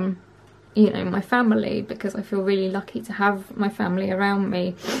from, you know, my family, because I feel really lucky to have my family around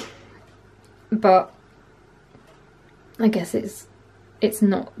me. But I guess it's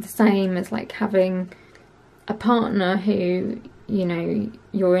not the same as like having a partner who, you know,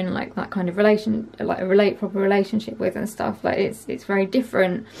 you're in like that kind of proper relationship with and stuff. Like, it's very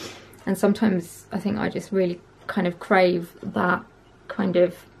different. And sometimes I think I just really kind of crave that kind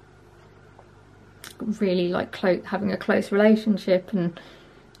of really like having a close relationship, and,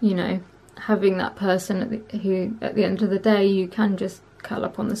 you know, having that person who at the end of the day you can just curl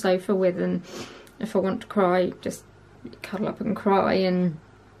up on the sofa with, and if I want to cry, just cuddle up and cry. And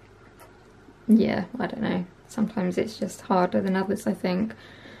yeah, I don't know, sometimes it's just harder than others, I think.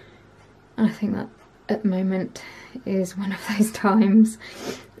 And I think that at the moment is one of those times.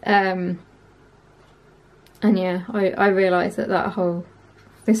 And yeah, I realise that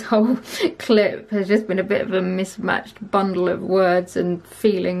this whole clip has just been a bit of a mismatched bundle of words and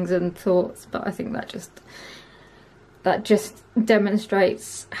feelings and thoughts, but I think that just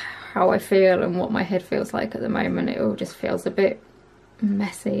demonstrates how I feel and what my head feels like at the moment. It all just feels a bit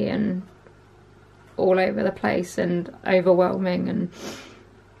messy and all over the place and overwhelming, and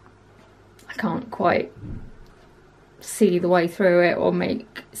I can't quite see the way through it or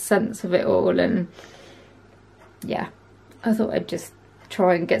make sense of it all. And yeah, I thought I'd just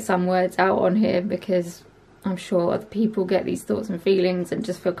try and get some words out on here, because I'm sure other people get these thoughts and feelings and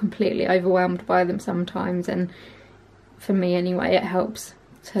just feel completely overwhelmed by them sometimes, and for me anyway, it helps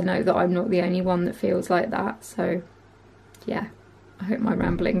to know that I'm not the only one that feels like that. So yeah, I hope my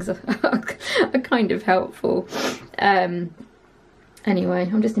ramblings are kind of helpful. Anyway,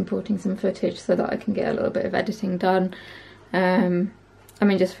 I'm just importing some footage so that I can get a little bit of editing done. I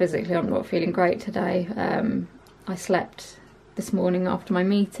mean, just physically I'm not feeling great today. I slept this morning after my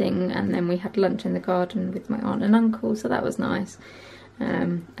meeting, and then we had lunch in the garden with my aunt and uncle, so that was nice.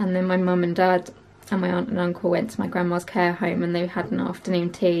 And then my mum and dad and my aunt and uncle went to my grandma's care home, and they had an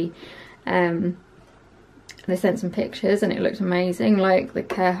afternoon tea. They sent some pictures and it looked amazing. Like, the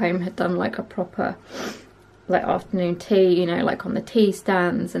care home had done like a proper like afternoon tea, you know, like on the tea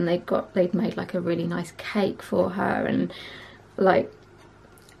stands, and they'd made like a really nice cake for her, and like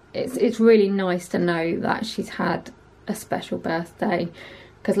it's really nice to know that she's had a special birthday,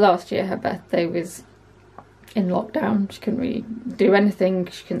 because last year her birthday was in lockdown. She couldn't really do anything,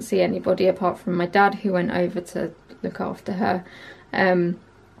 she couldn't see anybody apart from my dad, who went over to look after her.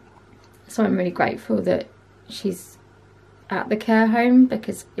 So I'm really grateful that she's at the care home,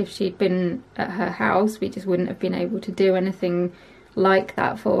 because if she'd been at her house we just wouldn't have been able to do anything like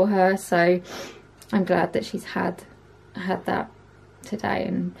that for her. So I'm glad that she's had that today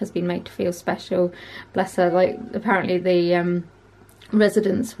and has been made to feel special. Bless her. Like, apparently the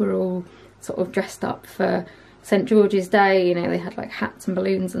residents were all sort of dressed up for St George's Day, you know, they had like hats and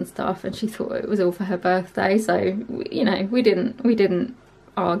balloons and stuff, and she thought it was all for her birthday. So, you know, we didn't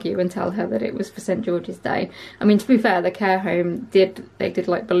argue and tell her that it was for St George's Day. I mean, to be fair, the care home did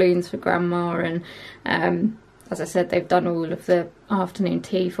like balloons for grandma, and as I said, they've done all of the afternoon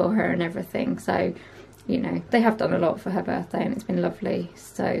tea for her and everything. So, you know, they have done a lot for her birthday, and it's been lovely.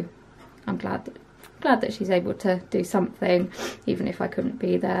 So I'm glad that she's able to do something, even if I couldn't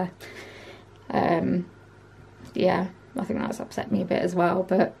be there. Yeah, I think that's upset me a bit as well,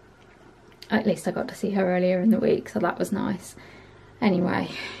 but at least I got to see her earlier in the week, so that was nice. Anyway,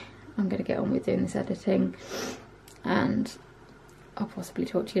 I'm going to get on with doing this editing, and I'll possibly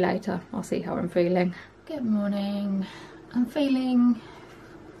talk to you later. I'll see how I'm feeling. Good morning. I'm feeling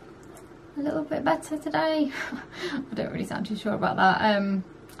a little bit better today. I don't really sound too sure about that.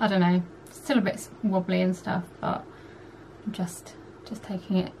 I don't know, still a bit wobbly and stuff, but I'm just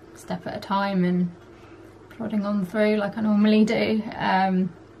taking it a step at a time and plodding on through like I normally do.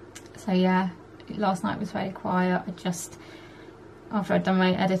 So yeah, last night was very quiet. After I'd done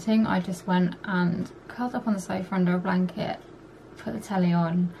my editing, I just went and curled up on the sofa under a blanket, put the telly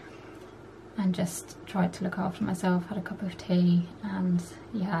on, and just tried to look after myself, had a cup of tea, and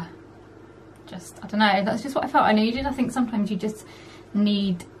yeah, I don't know, that's just what I felt I needed. I think sometimes you just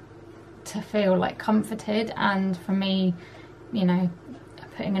need to feel like comforted, and for me, you know,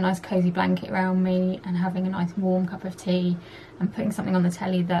 putting a nice cozy blanket around me and having a nice warm cup of tea and putting something on the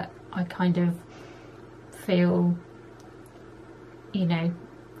telly that I kind of feel, you know,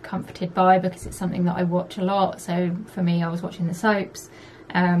 comforted by, because it's something that I watch a lot. So for me, I was watching the soaps.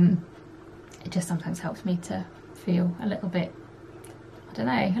 It just sometimes helps me to feel a little bit, I don't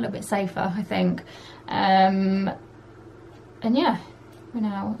know, a little bit safer, I think. And yeah, we're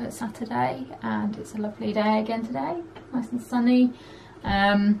now at Saturday and it's a lovely day again today, nice and sunny.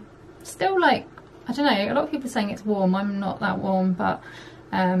 Still, like, I don't know, a lot of people are saying it's warm. I'm not that warm, but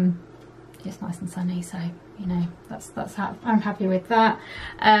it's nice and sunny, so you know, that's how I'm happy with that.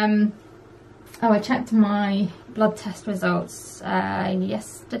 Oh, I checked my blood test results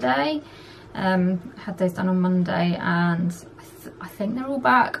yesterday. Had those done on Monday, and I think they're all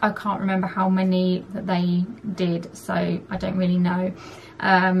back. I can't remember how many that they did, so I don't really know.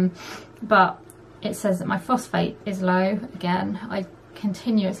 But it says that my phosphate is low again. I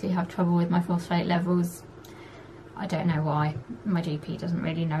continuously have trouble with my phosphate levels. I don't know why. My GP doesn't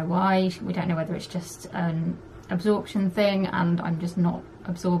really know why. We don't know whether it's just an absorption thing and I'm just not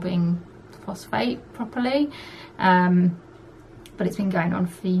absorbing phosphate properly. But it's been going on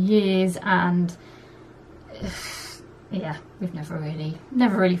for years, and yeah, we've never really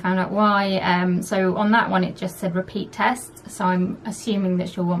found out why. So on that one it just said repeat test, so I'm assuming that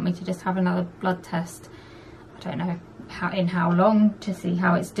she'll want me to just have another blood test. I don't know how long, to see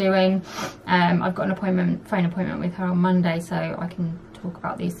how it's doing. I've got an phone appointment with her on Monday, so I can talk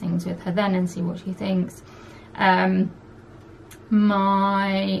about these things with her then and see what she thinks.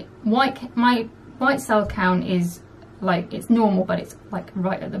 My white cell count is like, it's normal, but it's like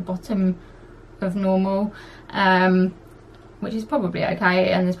right at the bottom of normal, which is probably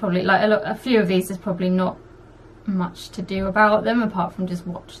okay. And there's probably like a few of these, there's probably not much to do about them apart from just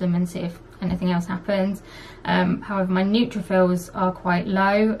watch them and see if anything else happens. However, my neutrophils are quite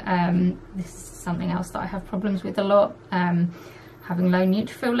low. This is something else that I have problems with a lot, having low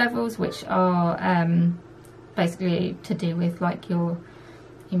neutrophil levels, which are basically to do with like your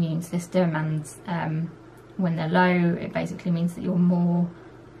immune system, and when they're low it basically means that you're more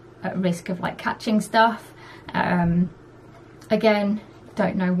at risk of like catching stuff. Again,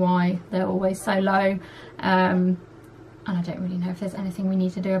 don't know why they're always so low, and I don't really know if there's anything we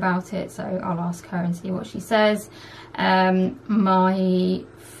need to do about it, so I'll ask her and see what she says. My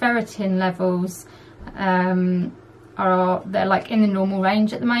ferritin levels they're like in the normal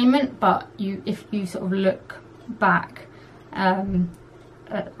range at the moment, but if you sort of look back at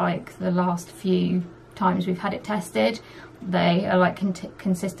like the last few times we've had it tested, they are like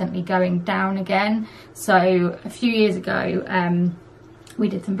consistently going down again. So a few years ago we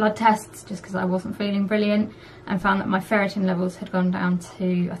did some blood tests just because I wasn't feeling brilliant, and found that my ferritin levels had gone down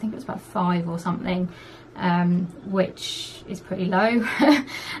to, I think it was about 5 or something, which is pretty low.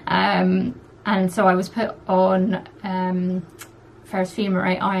 And so I was put on ferrous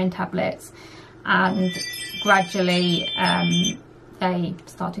fumarate iron tablets, and gradually they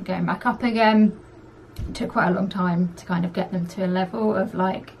started going back up again. It took quite a long time to kind of get them to a level of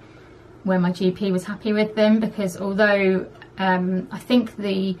like where my GP was happy with them, because although I think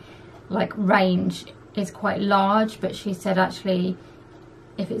the like range is quite large, but she said actually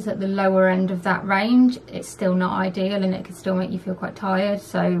if it's at the lower end of that range it's still not ideal and it could still make you feel quite tired,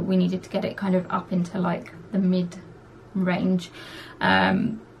 so we needed to get it kind of up into like the mid range.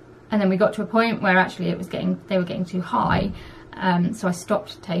 And then we got to a point where actually they were getting too high, so I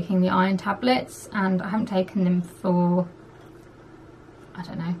stopped taking the iron tablets, and I haven't taken them for, I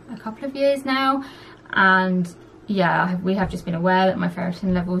don't know, a couple of years now. And yeah, we have just been aware that my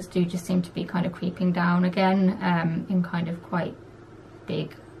ferritin levels do just seem to be kind of creeping down again, in kind of quite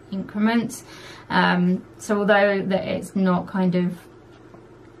big increments. So although that it's not kind of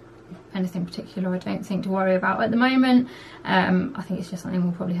anything particular, I don't think, to worry about at the moment, I think it's just something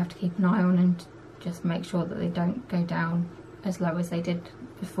we'll probably have to keep an eye on and just make sure that they don't go down as low as they did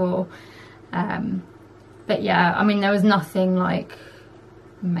before. But yeah, I mean, there was nothing like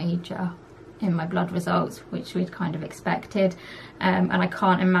major in my blood results, which we'd kind of expected, and I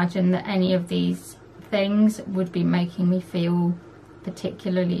can't imagine that any of these things would be making me feel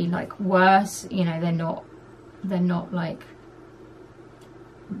particularly like worse. You know, they're not like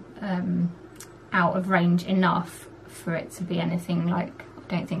out of range enough for it to be anything like, I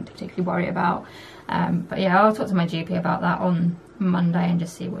don't think, to particularly worry about. But yeah, I'll talk to my GP about that on Monday and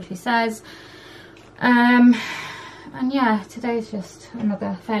just see what she says. And yeah, today's just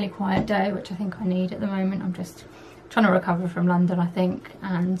another fairly quiet day, which I think I need at the moment. I'm just trying to recover from London, I think,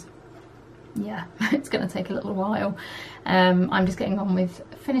 and yeah, it's going to take a little while. I'm just getting on with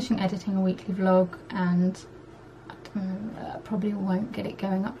finishing editing a weekly vlog, and probably won't get it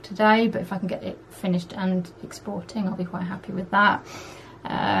going up today, but if I can get it finished and exporting, I'll be quite happy with that.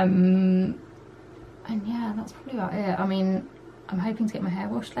 And yeah, that's probably about it. I mean, I'm hoping to get my hair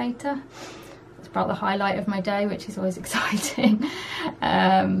washed later. It's about the highlight of my day, which is always exciting.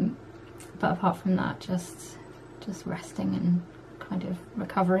 But apart from that, just resting and kind of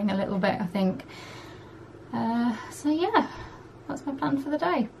recovering a little bit, I think. So yeah, that's my plan for the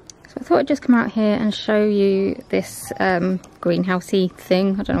day. So I thought I'd just come out here and show you this greenhousey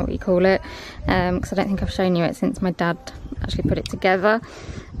thing, I don't know what you call it, because I don't think I've shown you it since my dad actually put it together.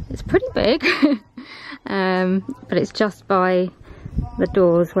 It's pretty big, but it's just by the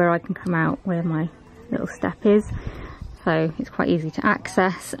doors where I can come out, where my little step is, so it's quite easy to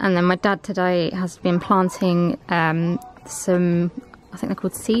access. And then my dad today has been planting some, I think they're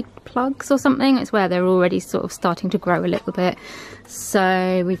called seed plugs or something. It's where they're already sort of starting to grow a little bit.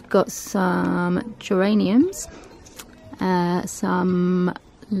 So we've got some geraniums, some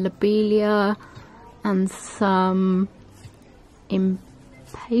lobelia, and some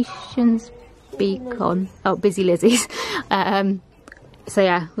impatiens beacon, oh, busy lizzies. So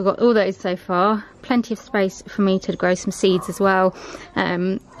yeah, we've got all those so far. Plenty of space for me to grow some seeds as well.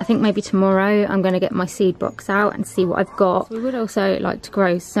 I think maybe tomorrow I'm going to get my seed box out and see what I've got. We would also like to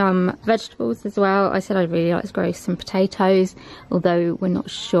grow some vegetables as well. I said I'd really like to grow some potatoes, although we're not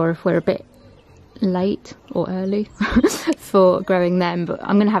sure if we're a bit late or early for growing them, but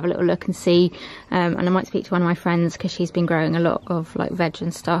I'm going to have a little look and see, and I might speak to one of my friends because she's been growing a lot of like veg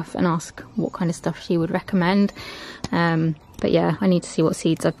and stuff, and ask what kind of stuff she would recommend. But yeah, I need to see what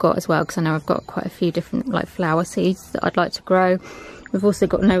seeds I've got as well, because I know I've got quite a few different like flower seeds that I'd like to grow. We've also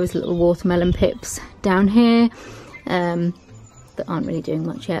got Noah's little watermelon pips down here that aren't really doing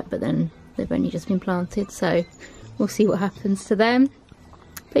much yet, but then they've only just been planted, so we'll see what happens to them.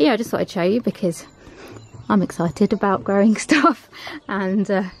 But yeah, I just thought I'd show you because I'm excited about growing stuff, and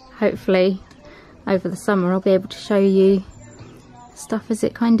hopefully over the summer I'll be able to show you stuff as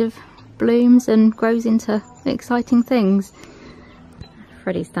it kind of blooms and grows into exciting things.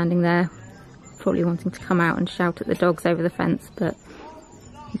 Freddie's standing there probably wanting to come out and shout at the dogs over the fence, but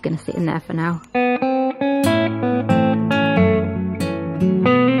he's going to sit in there for now.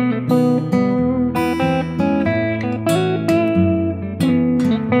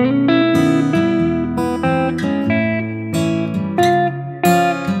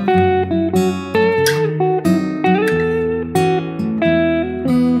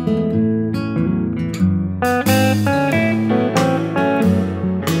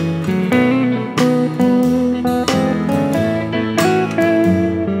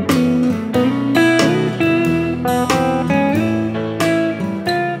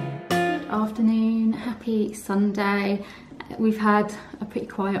 Sunday. We've had a pretty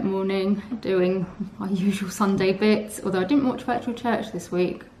quiet morning doing our usual Sunday bits, although I didn't watch virtual church this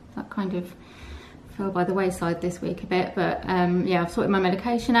week. That kind of fell by the wayside this week a bit, but yeah, I've sorted my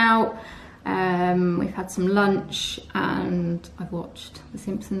medication out. We've had some lunch and I've watched The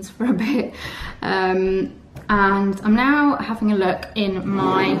Simpsons for a bit, and I'm now having a look in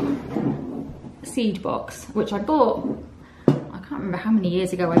my seed box, which I bought, I can't remember how many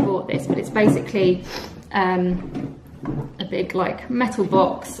years ago I bought this, but it's basically a big like metal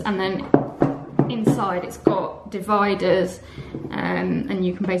box, and then inside it's got dividers, and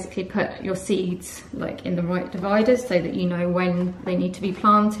you can basically put your seeds like in the right dividers so that you know when they need to be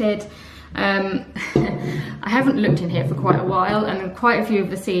planted. I haven't looked in here for quite a while, and quite a few of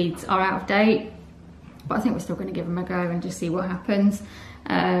the seeds are out of date, but I think we're still going to give them a go and just see what happens.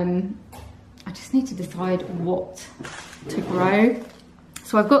 I just need to decide what to grow.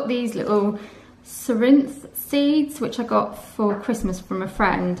 So I've got these little Cerinthe seeds, which I got for Christmas from a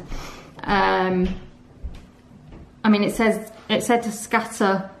friend. I mean, it said to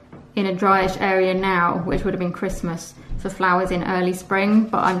scatter in a dryish area now, which would have been Christmas, for flowers in early spring,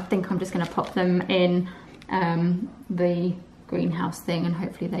 but I think I'm just going to pop them in the greenhouse thing, and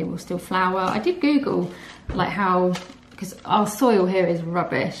hopefully they will still flower. I did Google like how, because our soil here is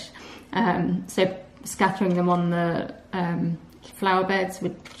rubbish, so scattering them on the flower beds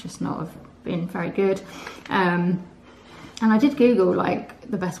would just not have been very good. And I did Google like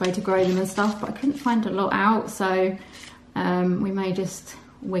the best way to grow them and stuff, but I couldn't find a lot out, so we may just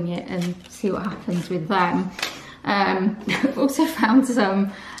wing it and see what happens with them. I've also found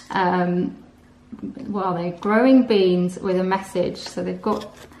some well, they're growing beans with a message. So they've got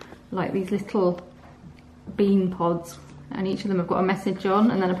like these little bean pods, and each of them have got a message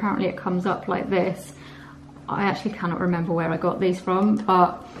on, and then apparently it comes up like this. I actually cannot remember where I got these from,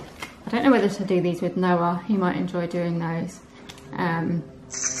 but I don't know whether to do these with Noah. He might enjoy doing those. And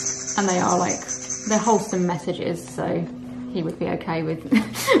they are like, they're wholesome messages, so he would be okay with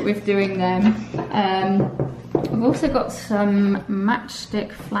with doing them. We've also got some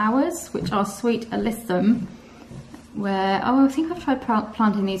matchstick flowers, which are sweet alyssum, where, oh, I think I've tried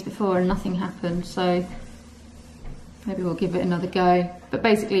planting these before and nothing happened, so maybe we'll give it another go. But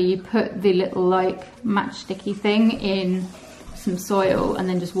basically you put the little like matchsticky thing in some soil and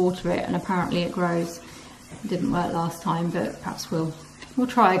then just water it, and apparently it grows. It didn't work last time, but perhaps we'll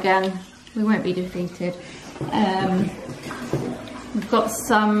try again. We won't be defeated. We've got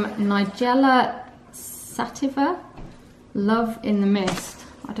some Nigella sativa, Love in the Mist.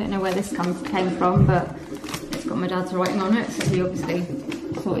 I don't know where this came from, but it's got my dad's writing on it, so he obviously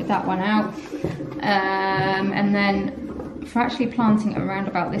sorted that one out. And then for actually planting around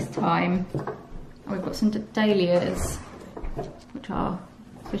about this time, we've got some dahlias, which are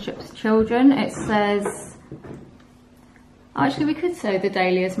Bishop's Children. It says, actually we could sow the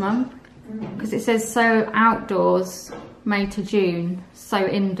dahlias, Mum, because it says sow outdoors May to June, sow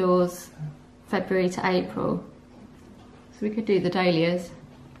indoors February to April. So we could do the dahlias.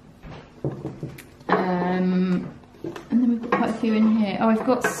 And then we've got quite a few in here. Oh, I've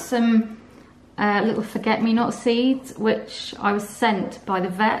got some little forget-me-not seeds, which I was sent by the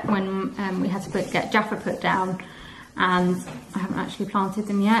vet when we had to get Jaffa put down, and I haven't actually planted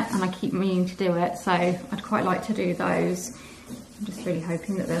them yet, and I keep meaning to do it, so I'd quite like to do those. I'm just really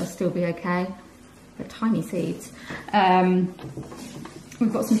hoping that they'll still be okay. They're tiny seeds.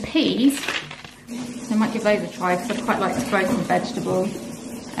 We've got some peas, so I might give those a try because I'd quite like to grow some vegetable.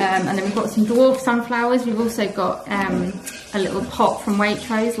 And then we've got some dwarf sunflowers. We've also got a little pot from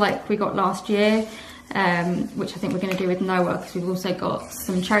Waitrose like we got last year, which I think we're going to do with Noah, because we've also got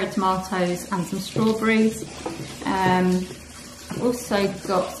some cherry tomatoes and some strawberries. I've also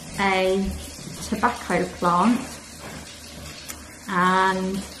got a tobacco plant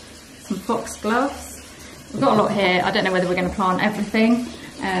and some foxgloves. We've got a lot here. I don't know whether we're going to plant everything.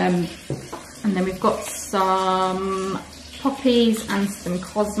 And then we've got some poppies and some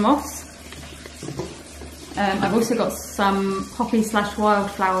cosmos. I've also got some poppy /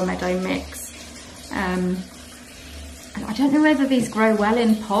 wildflower meadow mix. And I don't know whether these grow well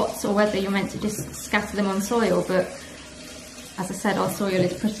in pots or whether you're meant to just scatter them on soil, but as I said, our soil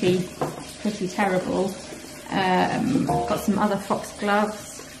is pretty terrible. Got some other foxgloves.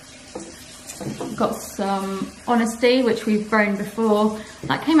 Got some honesty, which we've grown before.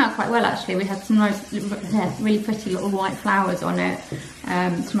 That came out quite well actually. We had some nice, really pretty little white flowers on it. So I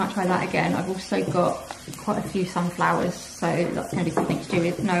might try that again. I've also got quite a few sunflowers, so that's going to be something to do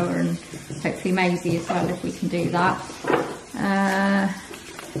with Noah and hopefully Maisie as well, if we can do that.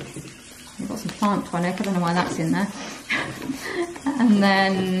 We've got some plant tonic, I don't know why that's in there. And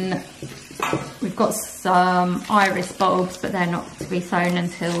then we've got some iris bulbs, but they're not to be sown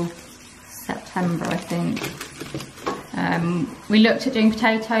until September, I think. We looked at doing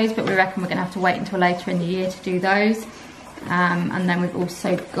potatoes, but we reckon we're going to have to wait until later in the year to do those. And then we've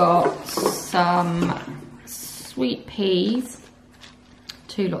also got some sweet peas,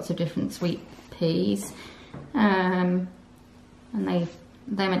 lots of different sweet peas, and they're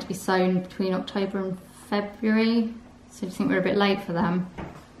meant to be sown between October and February, so I think we're a bit late for them.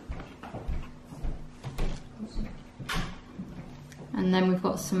 And then we've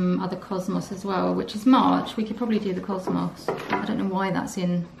got some other cosmos as well, which is March. We could probably do the cosmos. I don't know why that's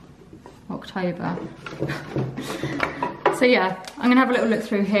in October. So yeah, I'm gonna have a little look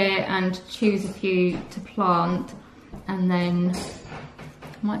through here and choose a few to plant, and then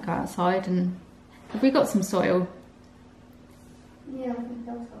I might go outside. And have we got some soil? Yeah, I think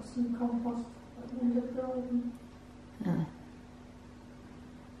Dad's got some compost at the end of the garden.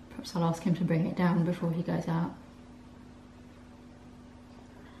 Perhaps I'll ask him to bring it down before he goes out.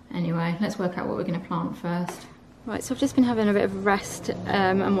 Anyway, let's work out what we're going to plant first. Right, so I've just been having a bit of a rest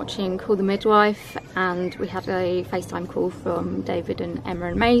and watching Call the Midwife, and we had a FaceTime call from David and Emma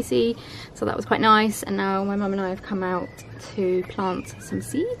and Maisie, so that was quite nice. And now my mum and I have come out to plant some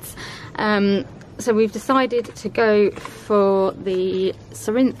seeds. So we've decided to go for the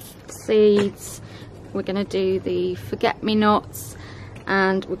Cerinthe seeds, we're going to do the forget-me-nots,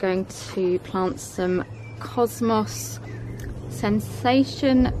 and we're going to plant some Cosmos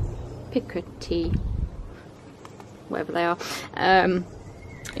Sensation Picotee, whatever they are.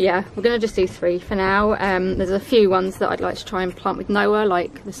 Yeah, we're going to just do 3 for now. There's a few ones that I'd like to try and plant with Noah,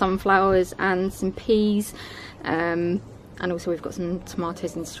 like the sunflowers and some peas, and also we've got some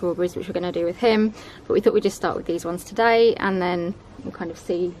tomatoes and strawberries which we're going to do with him, but we thought we'd just start with these ones today, and then we'll kind of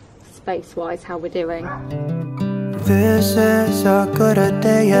see space wise how we're doing. This is a good a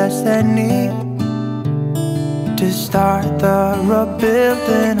day as any to start the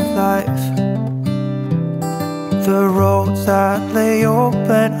rebuilding of life. The roads that lay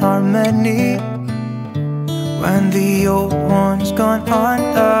open are many when the old one's gone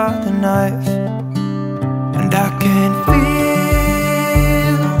under the knife. And I can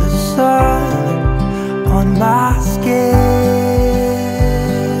feel the sun on my skin,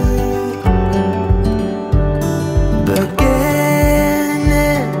 beginning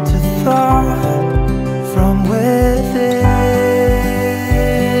to thaw from within.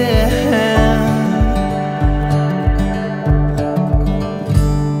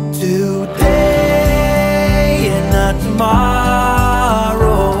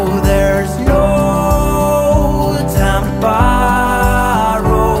 Tomorrow, there's no time to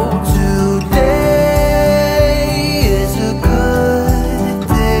borrow. Today is a good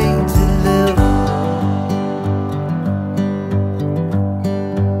day to live.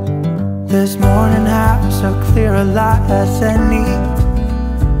 This morning has a clearer light as any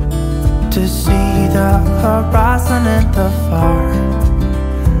to see the horizon in the far.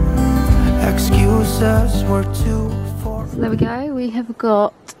 Excuses were too. So there we go, we have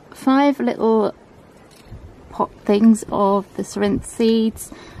got 5 little pot things of the Cerinthe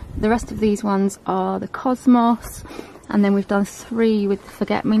seeds. The rest of these ones are the Cosmos, and then we've done 3 with the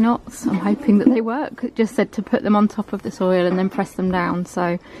forget-me-nots. I'm hoping that they work. It just said to put them on top of the soil and then press them down,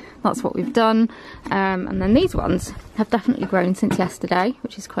 so that's what we've done. And then these ones have definitely grown since yesterday,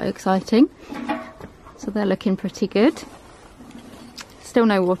 which is quite exciting. So they're looking pretty good. Still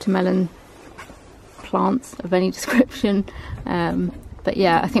no watermelon plants of any description, but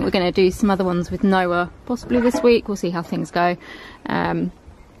yeah, I think we're going to do some other ones with Noah possibly this week. We'll see how things go, but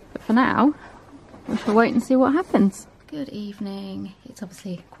for now we shall wait and see what happens. Good evening. It's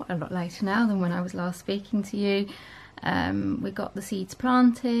obviously quite a lot later now than when I was last speaking to you. We got the seeds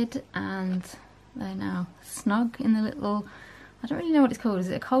planted and they're now snug in the little, I don't really know what it's called, is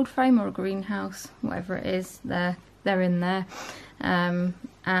it a cold frame or a greenhouse, whatever it is, they're in there.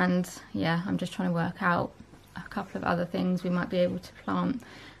 And yeah, I'm just trying to work out a couple of other things we might be able to plant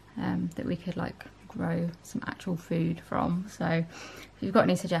that we could like grow some actual food from. So if you've got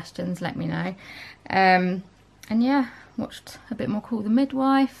any suggestions, let me know. And yeah, watched a bit more Call the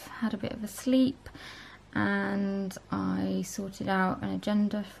Midwife, had a bit of a sleep, and I sorted out an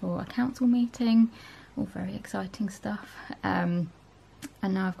agenda for a council meeting. All very exciting stuff. And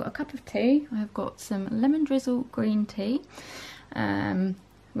now I've got a cup of tea. I've got some lemon drizzle green tea,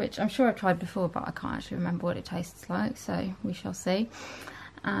 which I'm sure I've tried before, but I can't actually remember what it tastes like, so we shall see.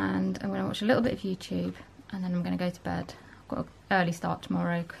 And I'm going to watch a little bit of YouTube, and then I'm going to go to bed. I've got an early start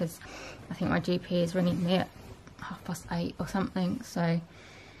tomorrow because I think my GP is ringing me at 8:30 or something, so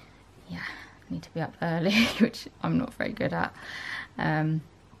yeah, I need to be up early, which I'm not very good at.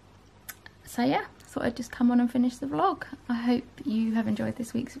 So yeah, thought I'd just come on and finish the vlog. I hope you have enjoyed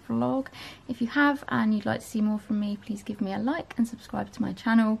this week's vlog. If you have and you'd like to see more from me, please give me a like and subscribe to my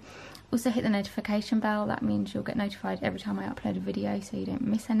channel. Also hit the notification bell, that means you'll get notified every time I upload a video so you don't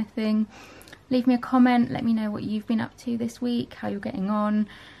miss anything. Leave me a comment, let me know what you've been up to this week, how you're getting on,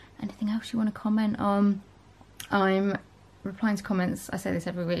 anything else you want to comment on. I'm replying to comments, I say this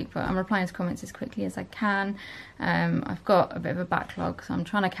every week, but I'm replying to comments as quickly as I can. I've got a bit of a backlog, so I'm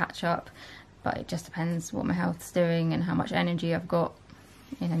trying to catch up, but it just depends what my health's doing and how much energy I've got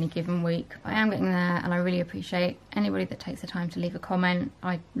in any given week. I am getting there, and I really appreciate anybody that takes the time to leave a comment.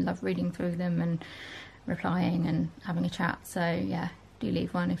 I love reading through them and replying and having a chat, so yeah, do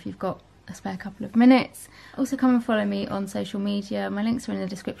leave one if you've got a spare couple of minutes. Also come and follow me on social media. My links are in the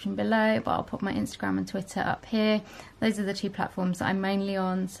description below, but I'll put my Instagram and Twitter up here. Those are the 2 platforms that I'm mainly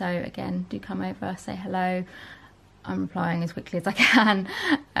on, so again, do come over, say hello. I'm replying as quickly as I can,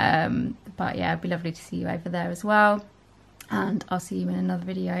 but yeah, it'd be lovely to see you over there as well, and I'll see you in another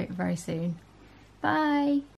video very soon. Bye.